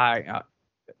 Yeah, same.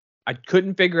 I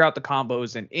couldn't figure out the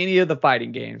combos in any of the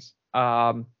fighting games.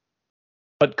 But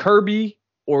Kirby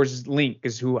or Link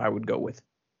is who I would go with.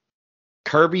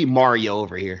 Kirby, Mario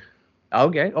over here.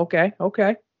 Okay.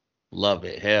 Love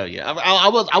it. Hell yeah.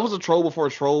 I was a troll before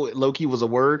troll low-key was a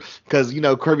word because,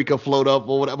 Kirby could float up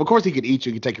or whatever. Of course, he could eat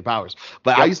you. He could take your powers.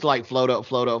 But I Yep. used to like float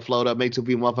up, make two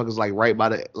people motherfuckers like right by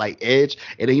the like edge.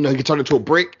 And then, he could turn into a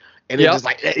brick and then just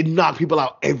like it knock people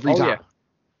out every time.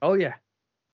 Oh, yeah.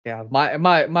 Yeah.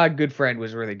 My good friend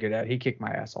was really good at it. He kicked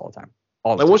my ass all the time.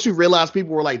 Like once you realize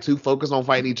people were like too focused on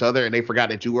fighting each other and they forgot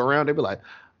that you were around, they'd be like,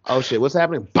 oh shit, what's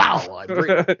happening? Bow! Like,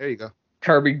 brick. There you go.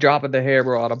 Kirby dropping the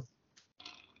hammer on him.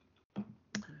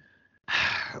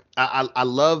 I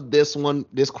love this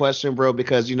question, bro,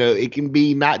 because it can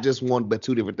be not just one but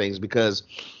two different things. Because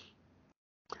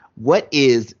what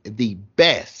is the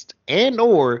best and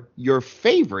or your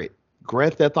favorite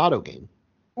Grand Theft Auto game?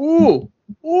 Ooh.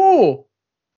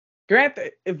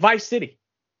 Vice City.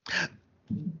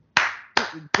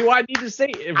 Do I need to say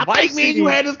it? I think me and you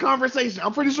had this conversation.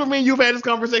 I'm pretty sure me and you've had this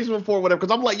conversation before, whatever.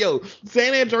 Because I'm like, yo,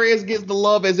 San Andreas gets the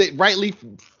love as it rightly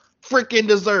freaking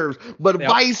deserves, but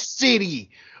Vice City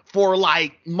for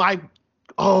like my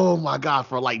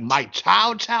childhood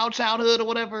or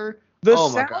whatever. The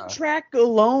soundtrack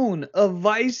alone of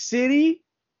Vice City,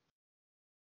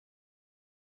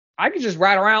 I could just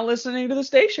ride around listening to the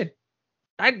station.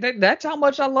 That's how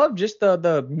much I love just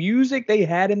the music they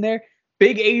had in there.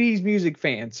 Big 80s music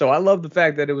fan, so I love the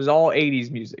fact that it was all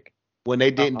 80s music. When they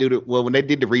didn't when they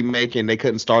did the remake and they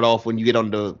couldn't start off when you get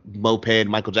on the moped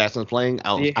Michael Jackson's playing,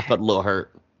 I felt a little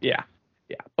hurt. Yeah.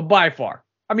 But by far.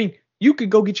 I mean, you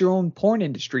could go get your own porn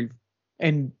industry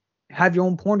and have your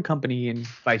own porn company in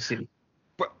Vice City.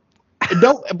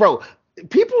 Bro,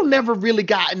 people never really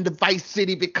got into Vice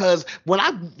City because when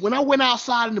I went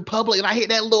outside in the public and I hit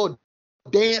that little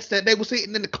dance that they were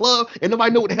sitting in the club and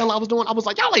nobody knew what the hell I was doing, I was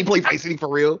like, y'all ain't play Vice City for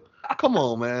real. Come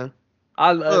on, man.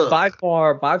 By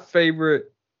far, my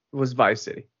favorite was Vice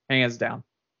City. Hands down.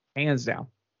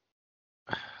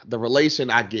 The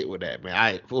relation I get with that,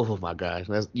 man. Oh my gosh.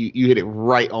 You hit it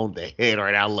right on the head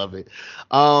right now. I love it.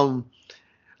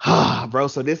 Bro,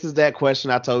 so this is that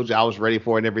question I told you I was ready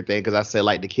for and everything because I said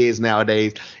like the kids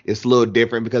nowadays it's a little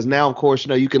different because now of course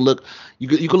you can look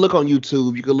on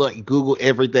YouTube, you can Google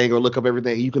everything or look up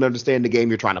everything, you can understand the game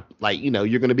you're trying to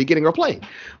you're going to be getting or playing.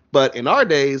 But in our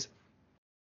days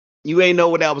you ain't know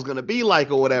what that was going to be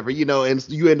like or whatever, and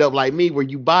you end up like me where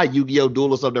you buy Yu-Gi-Oh!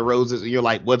 Duelist of the Roses and you're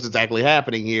like, what's exactly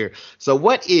happening here? So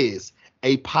what is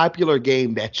a popular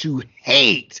game that you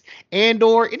hate and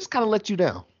or it just kind of lets you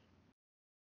down?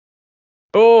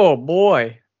 Oh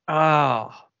boy.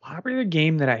 Popular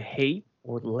game that I hate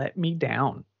or let me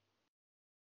down.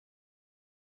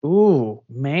 Ooh,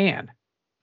 man.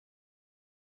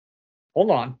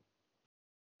 Hold on.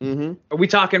 Mm-hmm. Are we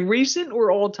talking recent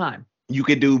or all time? You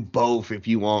could do both if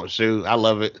you want. Shoot, I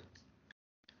love it.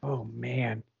 Oh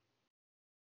man.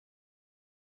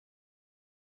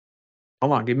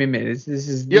 Hold on, give me a minute. This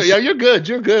is Yeah, this yeah, is you're good.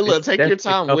 You're good. this Look, is take your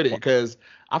definitely a time tough with it one. because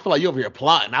I feel like you're over here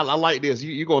plotting. I like this.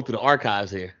 You're going through the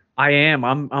archives here. I am.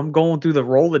 I'm going through the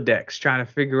Rolodex trying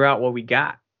to figure out what we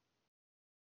got.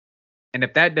 And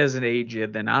if that doesn't age you,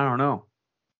 then I don't know.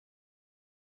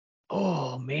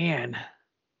 Oh man.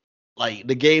 Like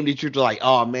the game that you're like,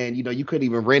 oh man, you couldn't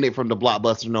even rent it from the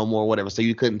Blockbuster no more, or whatever, so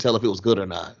you couldn't tell if it was good or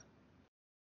not.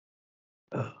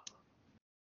 Ugh.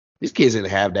 These kids didn't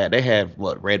have that. They have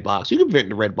what, Redbox? You can rent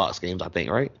the Redbox games, I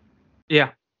think, right? Yeah.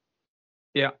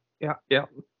 Yeah. Yeah.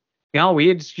 Yeah.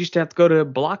 We just used to have to go to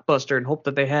Blockbuster and hope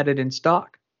that they had it in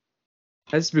stock.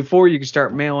 That's before you could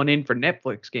start mailing in for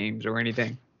Netflix games or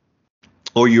anything.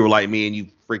 Or you were like me and you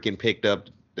freaking picked up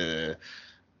the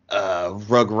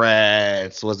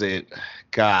Rugrats. Was it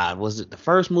the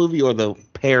first movie or the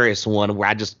Paris one where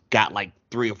I just got like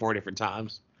 3 or 4 different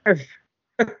times?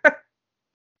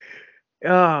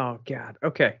 Oh God.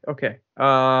 Okay. Okay.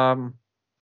 Hmm.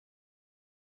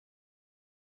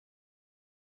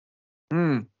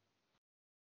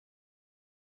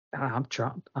 I'm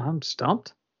stumped. I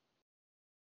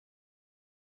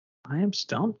am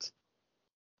stumped.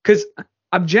 Because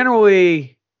I'm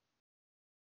generally,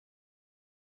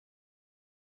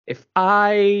 if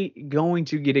I going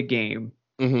to get a game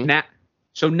Mm-hmm. now,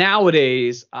 so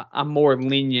nowadays I'm more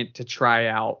lenient to try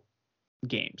out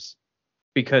games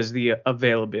because the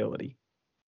availability.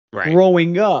 Right.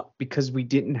 Growing up, because we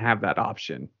didn't have that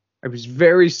option, I was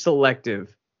very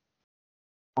selective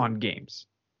on games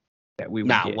that we would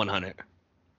Not get. 100.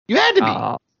 You had to be.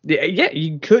 Yeah,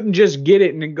 you couldn't just get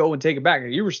it and then go and take it back.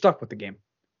 You were stuck with the game.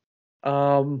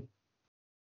 I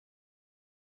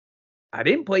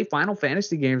didn't play Final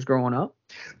Fantasy games growing up.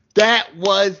 That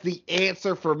was the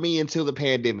answer for me until the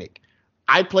pandemic.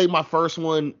 I played my first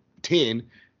one 10,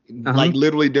 like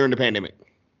literally during the pandemic.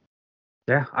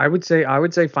 Yeah, I would say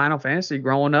Final Fantasy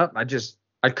growing up. I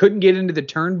couldn't get into the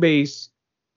turn-based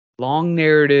long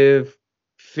narrative,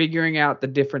 figuring out the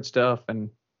different stuff, and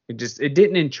it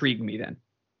didn't intrigue me then.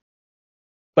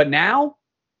 But now,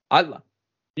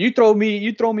 you throw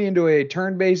me into a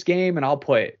turn-based game and I'll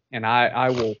play it, and I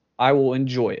will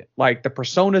enjoy it. Like the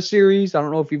Persona series. I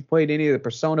don't know if you've played any of the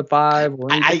Persona 5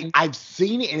 or anything. I've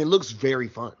seen it and it looks very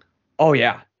fun. Oh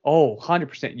yeah. Oh,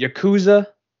 100%. Yakuza,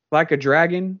 like a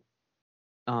dragon.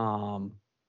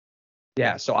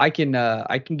 Yeah, so I can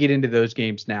get into those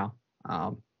games now.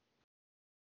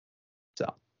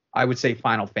 So I would say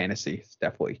Final Fantasy is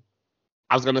definitely.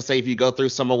 I was gonna say if you go through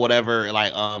some of whatever,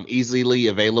 like easily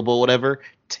available, whatever,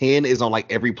 10 is on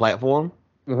like every platform.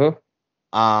 Uh-huh.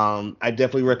 I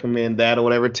definitely recommend that or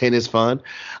whatever. 10 is fun.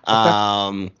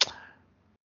 Okay.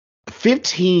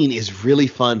 15 is really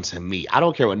fun to me. I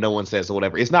don't care what no one says or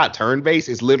whatever. It's not turn based.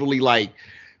 It's literally like,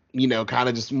 kind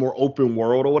of just more open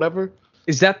world or whatever.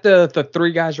 Is that the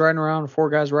 3 guys riding around, 4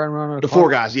 guys riding around? The 4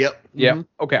 guys, yep. Yeah.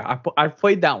 Mm-hmm. Okay, I've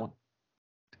played that one.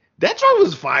 That joint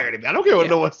was fire to me. I don't care what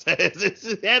no one says.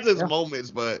 It has its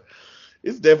moments, but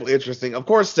it's definitely interesting. Of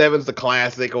course, 7's the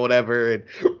classic or whatever, and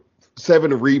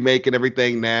 7 remake and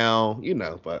everything now,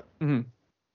 but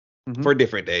for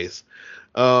different days.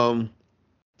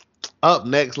 Up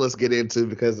next, let's get into,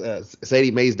 because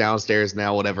Sadie Mae's downstairs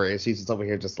now, whatever, and she's just over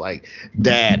here just like,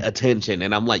 Dad, attention.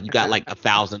 And I'm like, you got like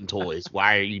 1,000 toys.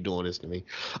 Why are you doing this to me?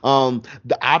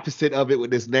 The opposite of it with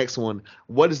this next one.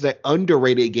 What is that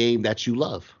underrated game that you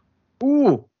love?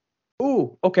 Ooh,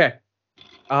 okay.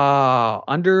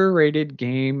 Underrated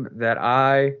game that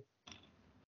I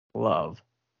love.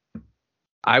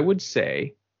 I would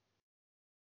say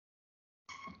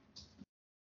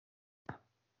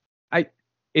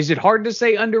is it hard to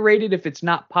say underrated if it's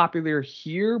not popular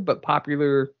here but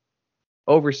popular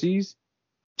overseas?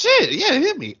 Shit, yeah,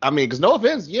 hit me. I mean, because no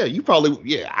offense, yeah, you probably,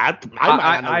 yeah, I might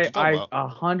not know what you're talking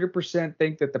about. 100%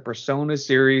 think that the Persona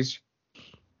series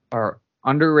are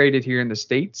underrated here in the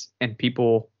States, and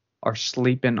people are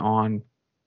sleeping on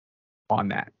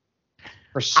that.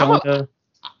 Persona.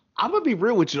 I'm gonna be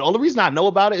real with you. The only reason I know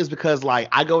about it is because like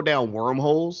I go down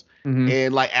wormholes,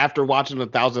 and like after watching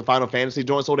 1,000 Final Fantasy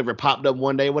joints or whatever, it popped up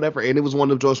one day, whatever, and it was one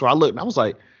of the joints where I looked and I was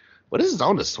like, "Well, this is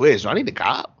on the Switch. Do I need to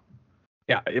cop?"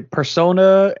 Yeah,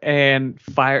 Persona and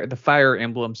the Fire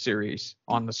Emblem series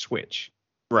on the Switch,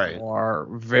 right, are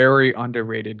very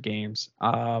underrated games.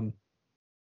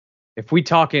 If we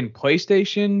talk in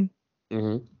PlayStation,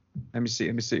 let me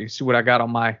see what I got on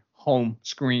my home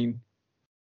screen.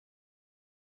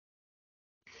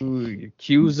 Ooh,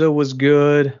 Yakuza was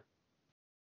good.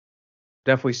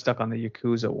 Definitely stuck on the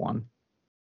Yakuza one.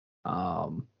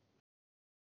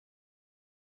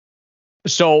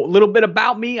 So a little bit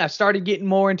about me. I started getting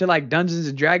more into like Dungeons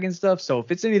and Dragons stuff. So if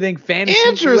it's anything fantasy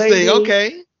interesting, related,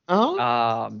 okay,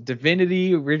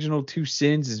 Divinity Original Two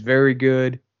Sins is very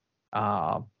good.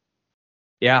 Yeah,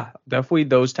 definitely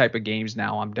those type of games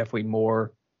now. I'm definitely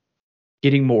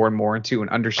getting more and more into and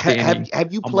understanding.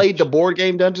 Have you played the board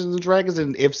game Dungeons and Dragons?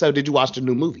 And if so, did you watch the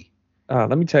new movie?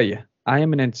 Let me tell you, I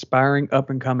am an inspiring up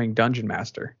and coming dungeon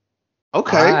master.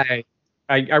 Okay.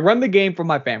 I run the game for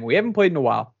my family. We haven't played in a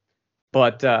while,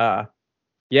 but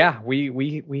yeah,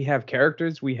 we have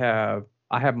characters.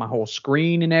 I have my whole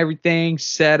screen and everything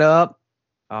set up.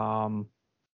 And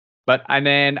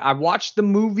then I watched the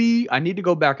movie. I need to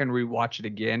go back and rewatch it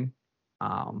again.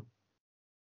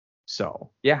 So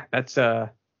yeah, that's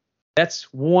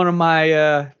one of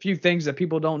my few things that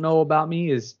people don't know about me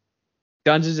is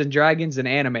Dungeons and Dragons and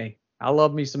anime. I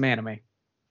love me some anime.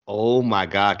 Oh my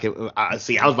God!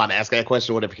 See, I was about to ask that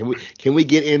question. Whatever. Can we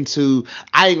get into?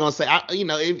 I ain't gonna say.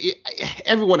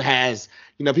 Everyone has.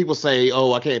 People say,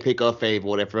 "Oh, I can't pick a fave or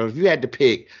whatever." If you had to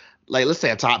pick, like, let's say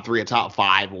a top three, a top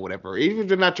five, or whatever, even if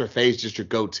they're not your faves, just your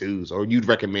go-tos, or you'd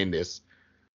recommend this,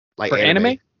 like For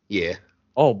anime? Yeah.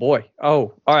 Oh boy.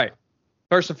 Oh, all right.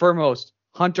 First and foremost,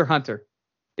 Hunter x Hunter.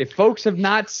 If folks have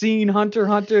not seen Hunter x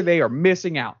Hunter, they are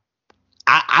missing out.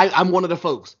 I'm one of the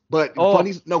folks. But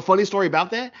funny story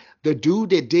about that. The dude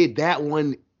that did that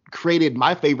one created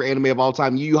my favorite anime of all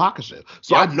time, Yu Yu Hakusho.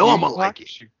 So I know I'm gonna like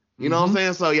it. You know what I'm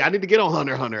saying? So yeah, I need to get on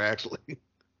Hunter x Hunter actually.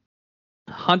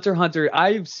 Hunter x Hunter.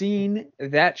 I've seen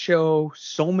that show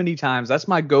so many times. That's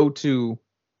my go-to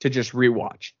to just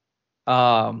rewatch.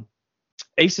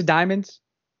 Ace of Diamonds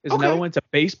is another one. It's a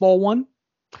baseball one.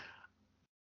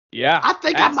 Yeah. I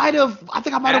think I might have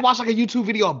watched like a YouTube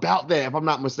video about that, if I'm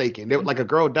not mistaken. Like a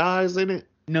girl dies in it.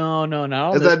 No.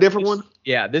 Is that a different one?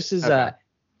 Yeah, this is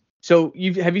so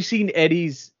have you seen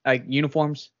Eddie's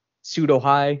uniforms, pseudo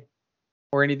high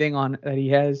or anything on that he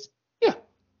has? Yeah.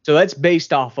 So that's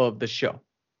based off of the show.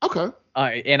 Okay.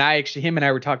 And him and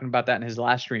I were talking about that in his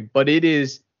last stream, but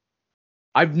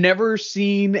I've never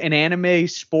seen an anime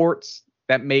sports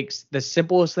that makes the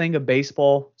simplest thing of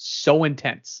baseball so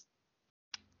intense.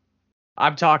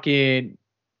 I'm talking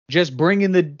just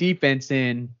bringing the defense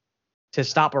in to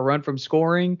stop a run from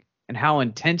scoring and how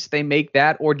intense they make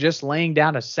that, or just laying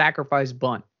down a sacrifice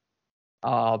bunt.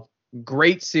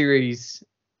 Great series.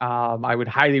 I would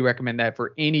highly recommend that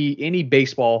for any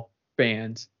baseball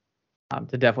fans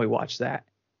to definitely watch that.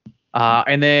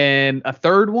 And then a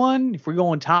third one, if we're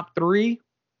going top three.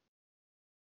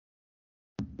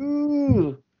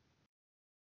 Ooh,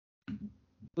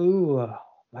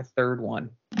 my third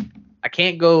one. I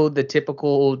can't go the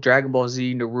typical Dragon Ball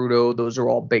Z, Naruto. Those are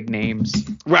all big names.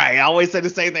 Right. I always say the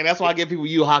same thing. That's why I give people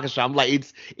Yu Yu Hakusho. I'm like,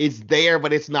 it's there,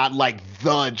 but it's not like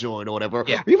the joint or whatever.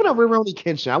 Yeah. Even though Rurouni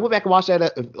Kenshin, I went back and watched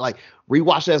that,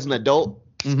 rewatched that as an adult.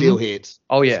 Still hits.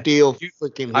 Oh yeah. Still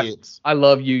freaking hits. I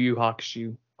love Yu Yu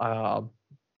Hakusho.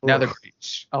 Another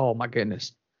great. Oh my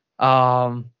goodness.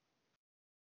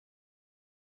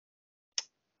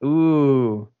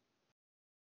 Ooh.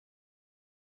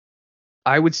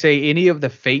 I would say any of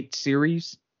the Fate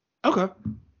series. Okay.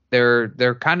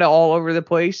 They're kind of all over the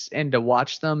place, and to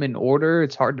watch them in order,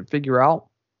 it's hard to figure out.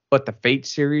 But the Fate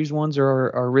series ones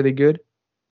are really good.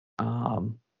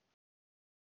 My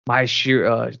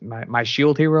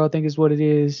Shield Hero, I think, is what it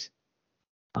is.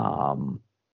 Time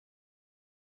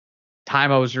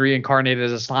I was reincarnated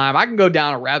as a slime. I can go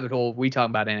down a rabbit hole if we talk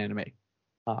about an anime.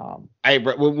 Hey,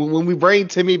 bro, when we bring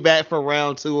Timmy back for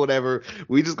round 2 or whatever,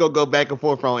 we just gonna go back and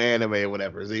forth on anime or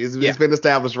whatever. It's been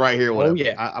established right here. Whatever. Oh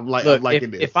yeah, I'm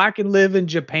liking this. If I could live in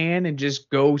Japan and just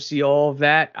go see all of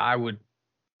that, I would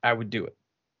do it.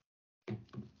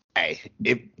 Hey,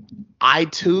 if I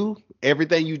too,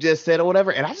 everything you just said or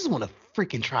whatever, and I just want to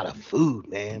freaking try the food,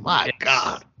 man. My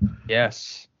God.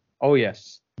 Yes. Oh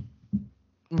yes.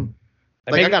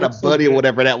 Like I got a buddy or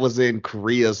whatever that was in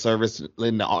Korea service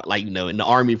in the in the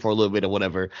army for a little bit or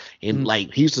whatever, and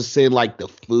like he used to send like the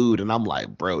food, and I'm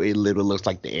like, bro, it literally looks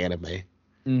like the anime.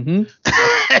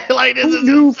 Like this is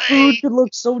new insane. Food could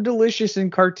look so delicious in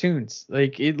cartoons.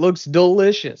 Like it looks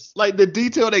delicious. Like the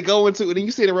detail they go into, and then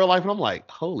you see it in real life, and I'm like,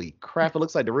 holy crap, it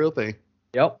looks like the real thing.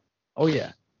 Yep. Oh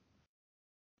yeah.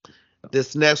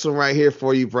 This next one right here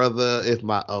for you, brother. If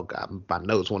my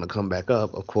notes want to come back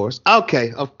up, of course.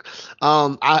 Okay.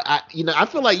 I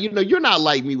feel like you're not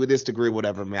like me with this degree,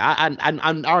 whatever, man.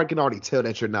 I can already tell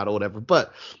that you're not or whatever.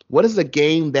 But what is a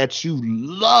game that you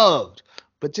loved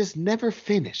but just never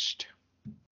finished?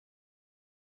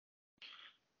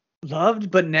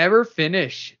 Loved but never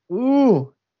finished.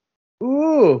 Ooh.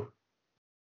 Oh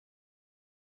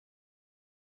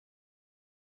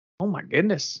my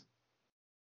goodness.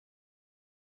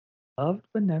 Loved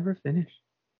but never finished.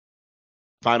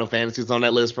 Final Fantasy's on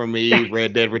that list for me.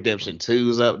 Red Dead Redemption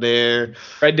 2's up there.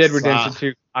 Red Dead Redemption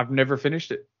 2. I've never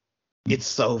finished it. It's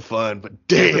so fun, but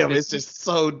damn, it's just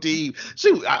so deep.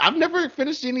 Shoot, I've never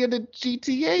finished any of the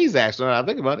GTAs, actually, now that I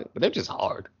think about it, but they're just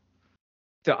hard.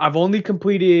 So I've only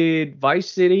completed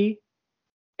Vice City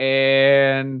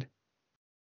and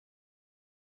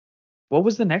what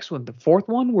was the next one? The fourth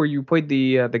one where you played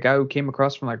the guy who came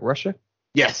across from like Russia?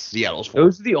 Yes, yeah, those 4.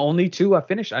 Those are the only 2 I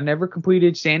finished. I never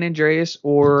completed San Andreas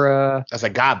or I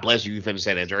said, God bless you, you finished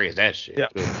San Andreas. That shit. Yeah.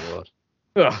 Good Lord.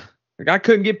 Ugh, like I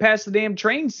couldn't get past the damn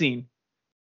train scene.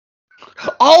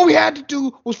 All we had to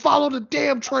do was follow the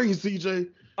damn train, CJ.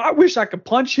 I wish I could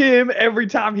punch him every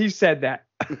time he said that.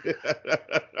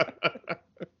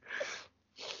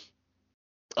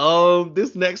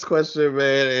 This next question,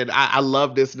 man, and I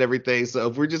love this and everything. So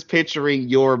if we're just picturing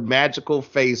your magical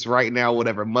face right now,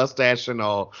 whatever, mustache and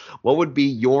all, what would be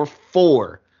your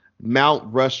 4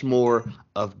 Mount Rushmore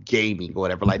of gaming or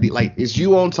whatever? Like it's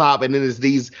you on top, and then it's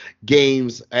these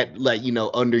games at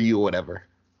under you or whatever.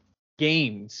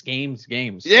 Games. Yeah,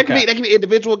 it could be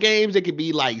individual games. It could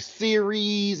be like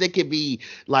series. It could be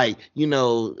like,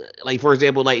 like for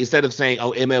example, like instead of saying,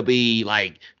 oh, MLB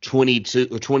like 22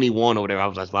 or 21 or whatever, I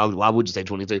was like, why would you say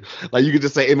 22? Like you could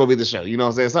just say MLB the show. You know what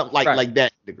I'm saying? Something like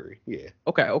that degree. Yeah.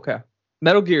 Okay.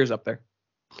 Metal Gear's up there.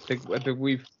 I think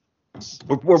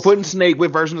we're putting Snake. What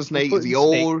version of Snake? Is he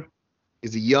old?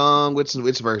 Is he young? Which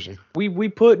version? We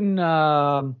put in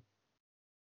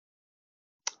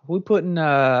we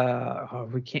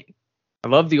can't. I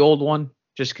love the old one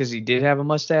just because he did have a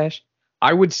mustache.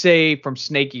 I would say from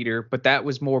Snake Eater, but that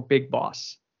was more Big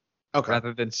Boss,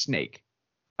 rather than Snake.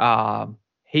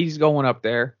 He's going up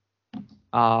there.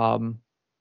 I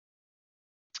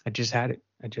just had it.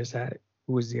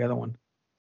 Who was the other one?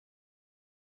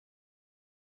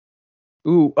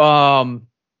 Ooh,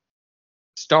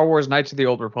 Star Wars: Knights of the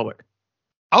Old Republic.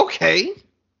 Okay.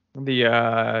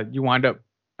 You wind up.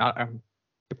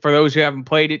 For those who haven't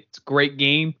played it, it's a great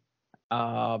game.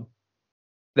 The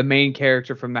main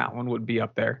character from that one would be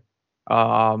up there.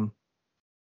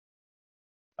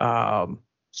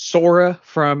 Sora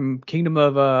from Kingdom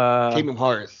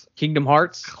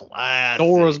Hearts. Classic.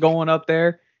 Sora's going up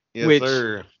there. Yes,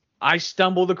 sir. I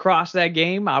stumbled across that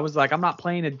game. I was like, I'm not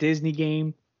playing a Disney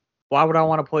game. Why would I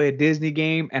want to play a Disney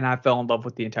game? And I fell in love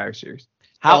with the entire series.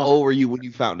 How old were you when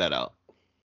you found that out?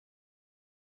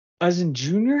 I was in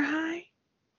junior high,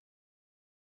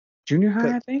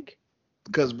 I think.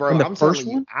 Because, bro, I'm telling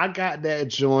you, I got that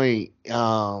joint.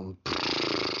 I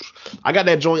got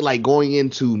that joint like going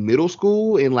into middle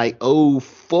school in like 04.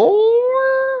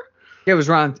 Yeah, it was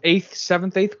around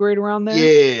 8th grade around there.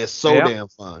 Yeah, damn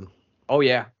fun. Oh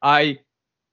yeah, I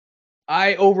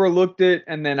overlooked it,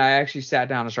 and then I actually sat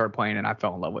down and started playing, and I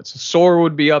fell in love with it. So Sora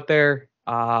would be up there.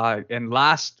 And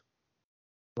last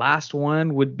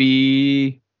one would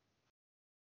be.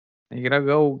 You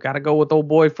gotta go with old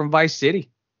boy from Vice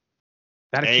City.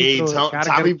 Tommy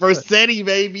Vercetti,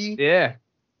 baby. Yeah.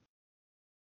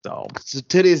 So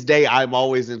to this day, I'm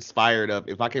always inspired of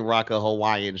if I can rock a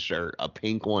Hawaiian shirt, a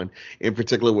pink one, in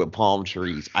particular with palm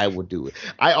trees, I would do it.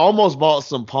 I almost bought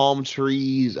some palm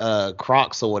trees,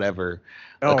 Crocs or whatever.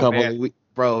 A couple of weeks,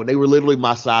 bro. They were literally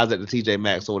my size at the TJ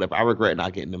Maxx or whatever. I regret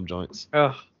not getting them joints.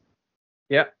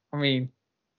 Yeah. I mean,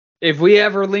 if we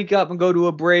ever link up and go to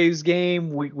a Braves game,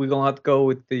 we're gonna have to go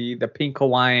with the pink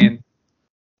Hawaiian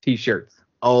t-shirts.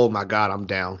 Oh my God, I'm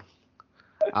down.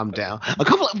 I'm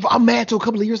mad too. A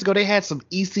couple of years ago, they had some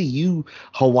ECU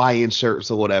Hawaiian shirts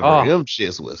or whatever. Them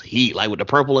shits was heat, like with the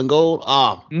purple and gold.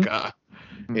 Oh God,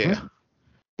 yeah.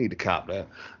 Need to cop that.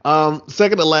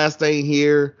 Second to last thing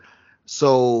here.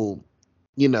 So,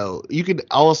 you could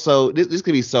also this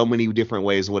could be so many different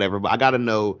ways or whatever. But I gotta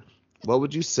know, what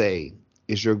would you say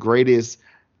is your greatest,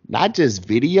 not just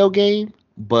video game,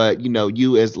 but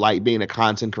you as like being a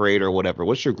content creator or whatever?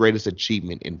 What's your greatest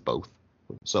achievement in both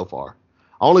so far?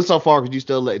 Only so far, because you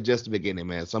still at just the beginning,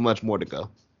 man. So much more to go.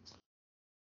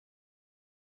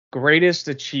 Greatest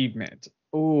achievement.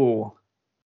 Ooh.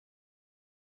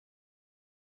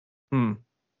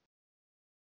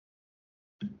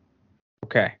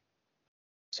 Okay.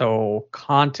 So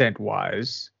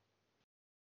content-wise,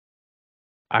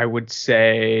 I would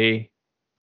say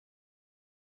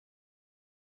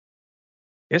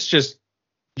it's just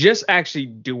actually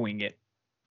doing it.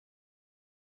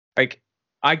 Like,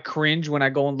 I cringe when I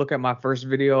go and look at my first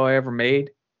video I ever made,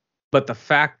 but the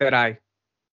fact that I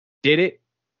did it,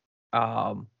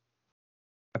 I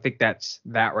think that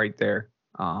right there,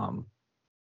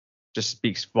 just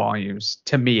speaks volumes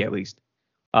to me, at least.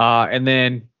 And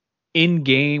then in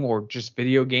game or just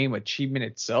video game achievement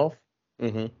itself,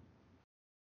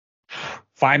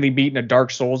 finally beating a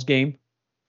Dark Souls game.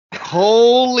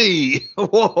 Holy.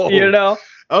 Whoa. You know?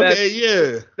 Okay,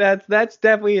 yeah. That's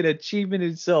definitely an achievement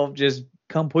in itself, just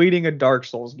completing a Dark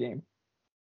Souls game.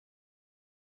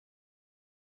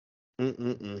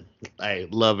 Hey,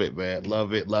 love it, man.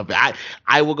 Love it.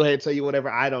 I will go ahead and tell you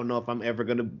whatever. I don't know if I'm ever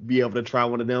gonna be able to try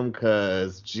one of them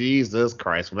because Jesus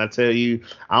Christ, when I tell you,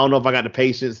 I don't know if I got the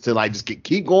patience to like just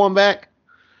keep going back.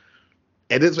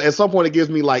 And at some point it gives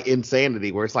me like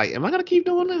insanity where it's like, am I gonna keep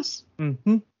doing this?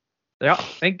 Mm-hmm. Yeah.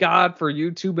 Thank God for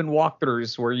YouTube and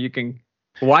walkthroughs where you can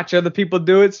watch other people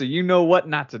do it so you know what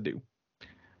not to do.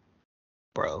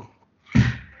 Bro,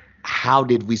 how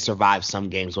did we survive some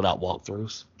games without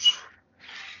walkthroughs?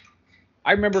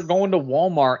 I remember going to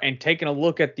Walmart and taking a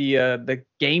look at the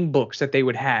game books that they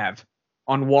would have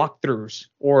on walkthroughs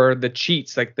or the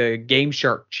cheats, like the Game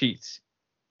Shark cheats,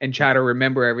 and try to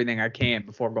remember everything I can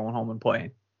before going home and playing.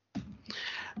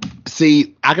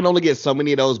 See, I can only get so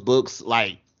many of those books,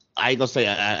 like, I ain't gonna say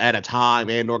at a time,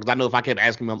 and or because I know if I kept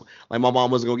asking them, like, my mom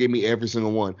wasn't gonna give me every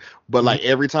single one. But like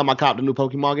every time I copped a new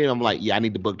Pokemon game, I'm like, yeah, I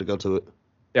need the book to go to it.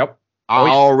 Yep. I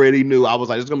already knew. I was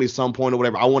like, there's gonna be some point or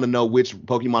whatever. I want to know which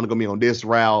Pokemon are gonna be on this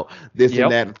route, this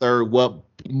and that, and third, what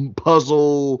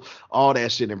puzzle, all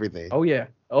that shit and everything. Oh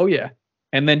yeah.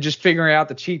 And then just figuring out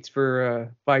the cheats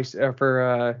for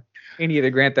any of the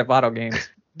Grand Theft Auto games.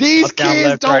 These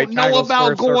kids don't know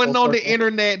about going on the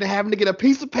internet and having to get a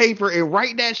piece of paper and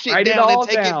write that shit down and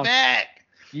take it back.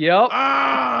 Yep.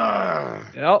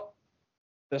 Yep.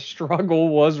 The struggle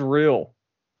was real.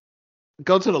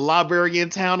 Go to the library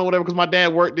in town or whatever because my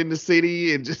dad worked in the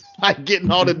city and just like getting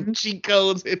all the cheat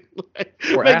codes and like,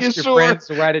 or making sure friends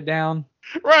to write it down.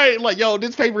 Right, like, yo,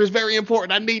 this paper is very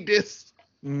important. I need this.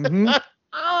 Mm-hmm.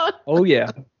 Oh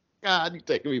yeah. God, you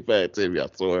taking me back, Timmy, I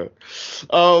swear.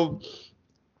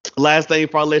 Last thing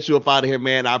before I let you up out of here,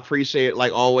 man, I appreciate it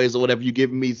like always or whatever. You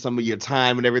giving me some of your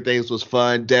time and everything. This was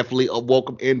fun. Definitely a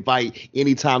welcome invite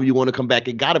anytime you want to come back.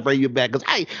 And gotta bring you back because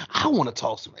I want to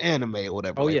talk some anime or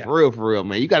whatever. Oh like, yeah, for real,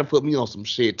 man. You got to put me on some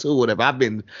shit too, whatever. I've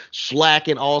been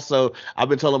slacking. Also, I've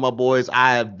been telling my boys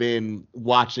I have been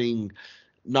watching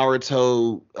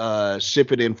Naruto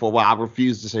Shippuden for a while. I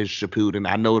refuse to say Shippuden.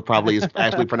 I know it probably is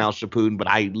actually pronounced Shippuden, but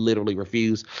I literally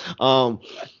refuse.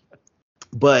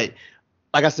 But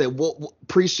like I said, we'll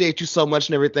appreciate you so much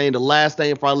and everything. The last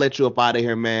thing before I let you up out of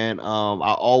here, man, I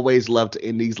always love to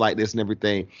end these like this and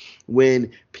everything.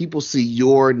 When people see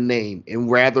your name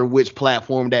and rather which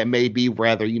platform that may be,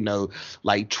 rather, you know,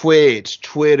 like Twitch,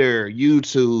 Twitter,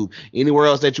 YouTube, anywhere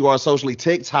else that you are socially,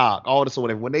 TikTok, all this or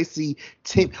whatever, when they see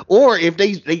Tim, or if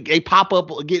they pop up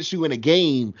against you in a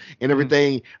game and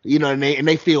everything, you know, and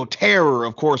they feel terror,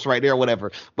 of course, right there, or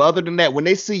whatever. But other than that, when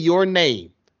they see your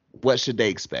name, what should they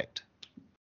expect?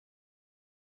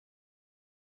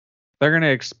 They're going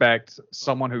to expect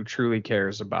someone who truly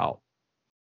cares about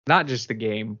not just the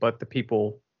game, but the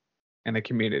people and the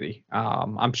community.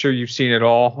 I'm sure you've seen it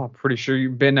all. I'm pretty sure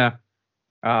you've been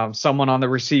someone on the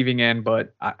receiving end,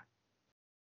 but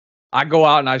I go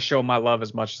out and I show my love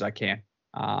as much as I can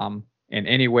in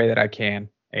any way that I can.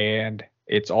 And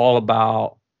it's all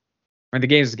about, I mean, the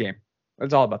game is the game.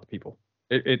 It's all about the people.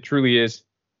 It truly is.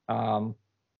 So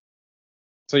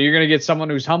you're going to get someone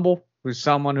who's humble, who's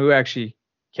someone who actually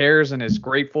cares and is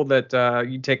grateful that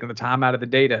you taking the time out of the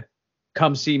day to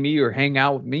come see me or hang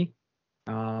out with me.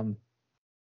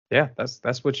 Yeah,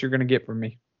 that's what you're gonna get from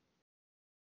me.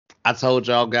 I told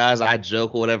y'all guys I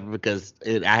joke or whatever because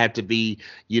I have to be,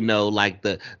 you know, like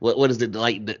the what is it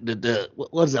like the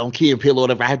what is it on Key and Peele or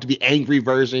whatever. I have to be angry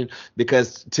version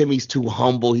because Timmy's too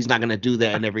humble. He's not gonna do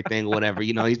that and everything or whatever.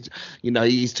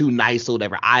 He's too nice or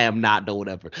whatever. I am not though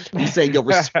whatever. He's saying, yo,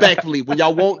 respectfully, when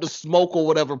y'all want the smoke or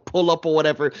whatever, pull up or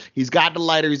whatever. He's got the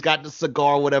lighter, he's got the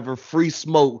cigar or whatever, free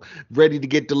smoke ready to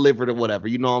get delivered or whatever.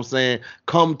 You know what I'm saying?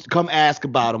 Come ask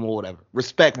about him or whatever.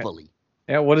 Respectfully.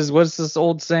 Yeah, what's this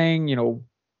old saying? You know,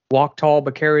 walk tall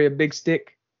but carry a big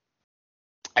stick.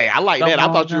 Hey, I like that. I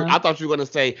thought you were gonna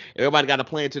say everybody got a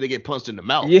plan till they get punched in the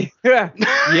mouth. Yeah,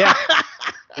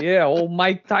 yeah. Old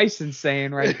Mike Tyson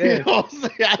saying right there. You know what I'm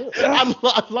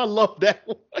saying? I love that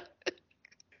one.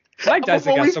 Mike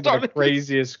Tyson got some of the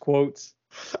craziest quotes.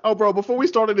 Oh, bro, before we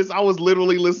started this, I was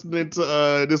literally listening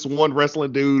to this one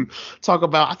wrestling dude talk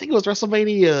about, I think it was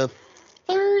WrestleMania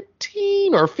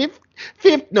 13 or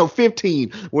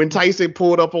 15, when Tyson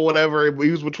pulled up or whatever. He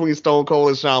was between Stone Cold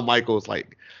and Shawn Michaels.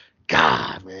 Like,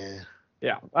 God, man.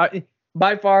 Yeah.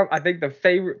 By far, I think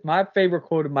my favorite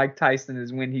quote of Mike Tyson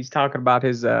is when he's talking about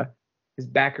his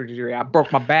back injury. I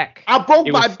broke my back. I broke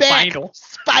my back.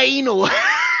 Spinal.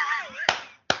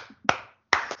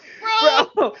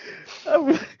 Bro,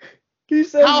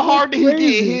 says How hard did he crazy.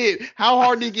 get hit? How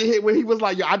hard did he get hit when he was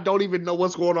like, yo, I don't even know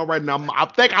what's going on right now. I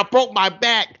think I broke my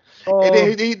back. And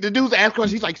then the dude's asking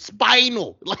questions. He's like,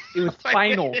 spinal. Like, It was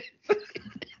spinal.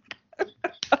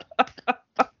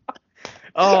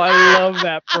 Oh, I love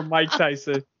that from Mike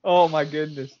Tyson. Oh, my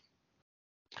goodness.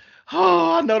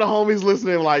 Oh, I know the homies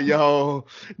listening like, yo,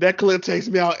 that clip takes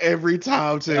me out every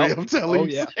time, Timmy. Yep. I'm telling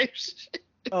you. Yeah. Same shit.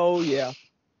 Oh, yeah.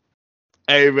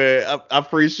 Hey, man, I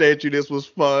appreciate you. This was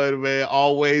fun, man.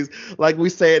 Always, like we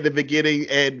said at the beginning,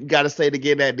 and got to say it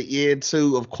again at the end,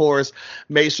 too. Of course,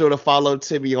 make sure to follow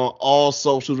Timmy on all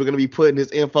socials. We're going to be putting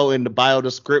his info in the bio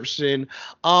description.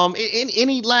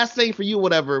 Any last thing for you,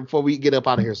 whatever, before we get up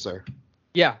out of here, sir?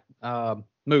 Yeah.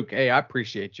 Mook, hey, I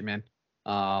appreciate you, man.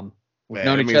 We've Man,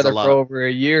 known it each means a other lot. for over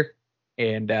a year.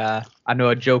 And I know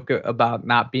a joke about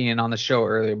not being on the show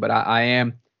earlier, but I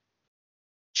am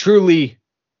truly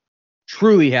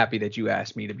happy that you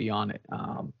asked me to be on it.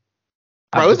 Bro,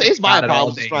 it's my about it all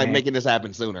problem to day, try man. making this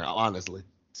happen sooner, honestly.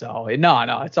 So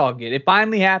no, it's all good. It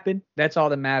finally happened. That's all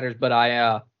that matters. But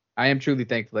I am truly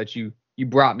thankful that you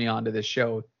brought me onto this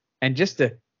show, and just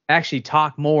to actually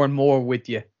talk more and more with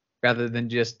you rather than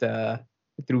just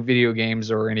through video games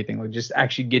or anything. Like, just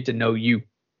actually get to know you.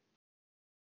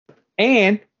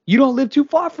 And you don't live too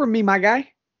far from me, my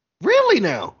guy. Really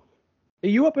now?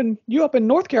 You up in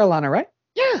North Carolina, right?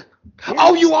 Yeah. Yeah.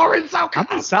 Oh, you are in South I'm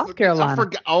Carolina. in South Carolina. I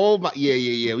forgot. Oh my,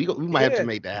 yeah. We might have to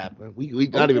make that happen. We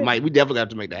definitely have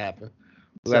to make that happen.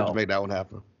 We have to make that one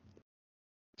happen.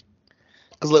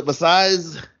 Cause look,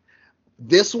 besides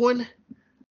this one,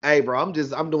 hey, bro, I'm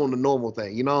doing the normal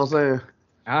thing. You know what I'm saying?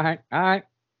 All right.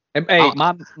 Hey,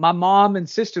 my mom and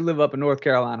sister live up in North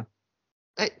Carolina.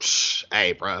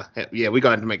 Hey, bro. Yeah, we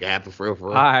gonna have to make it happen for real.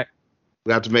 All right.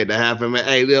 We have to make that happen, man.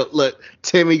 Hey, look,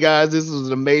 Timmy, guys, this was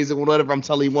an amazing one. Whatever, I'm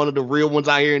telling you, one of the real ones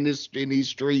out here in these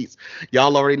streets.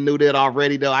 Y'all already knew that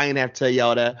already, though. I ain't have to tell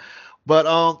y'all that. But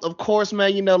of course,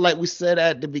 man, you know, like we said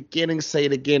at the beginning, say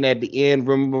it again at the end.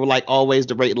 Remember, like always,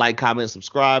 to rate, like, comment,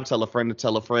 subscribe, tell a friend to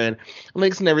tell a friend.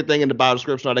 Links and everything in the bio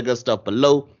description, all that good stuff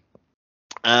below.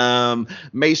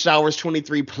 May Showers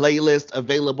 23 playlist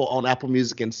available on Apple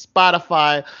Music and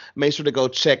Spotify. Make sure to go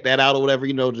check that out or whatever,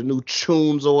 you know, the new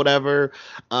tunes or whatever.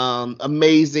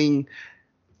 Amazing,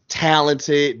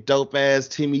 talented, dope ass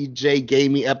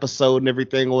TimmyJGaming episode and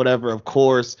everything or whatever, of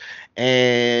course.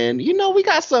 And you know, we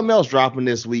got something else dropping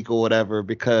this week or whatever,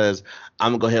 because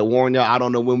I'm gonna go ahead and warn y'all, I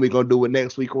don't know when we're gonna do it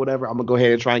next week or whatever. I'm gonna go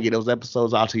ahead and try and get those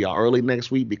episodes out to y'all early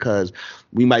next week, because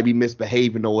we might be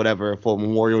misbehaving or whatever for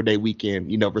Memorial Day weekend,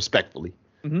 you know, respectfully.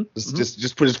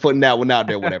 Just putting that one out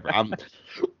there, whatever.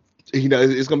 You know,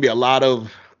 it's gonna be a lot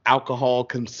of alcohol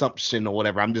consumption or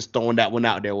whatever. I'm just throwing that one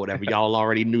out there, whatever. Y'all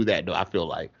already knew that, though, I feel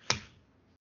like.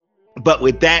 But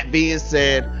with that being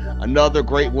said, another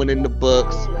great one in the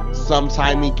books.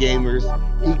 Sometimey Gamers.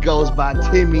 He goes by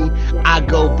Timmy. I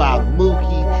go by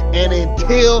Mookie. And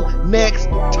until next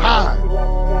time.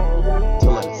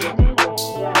 Till later.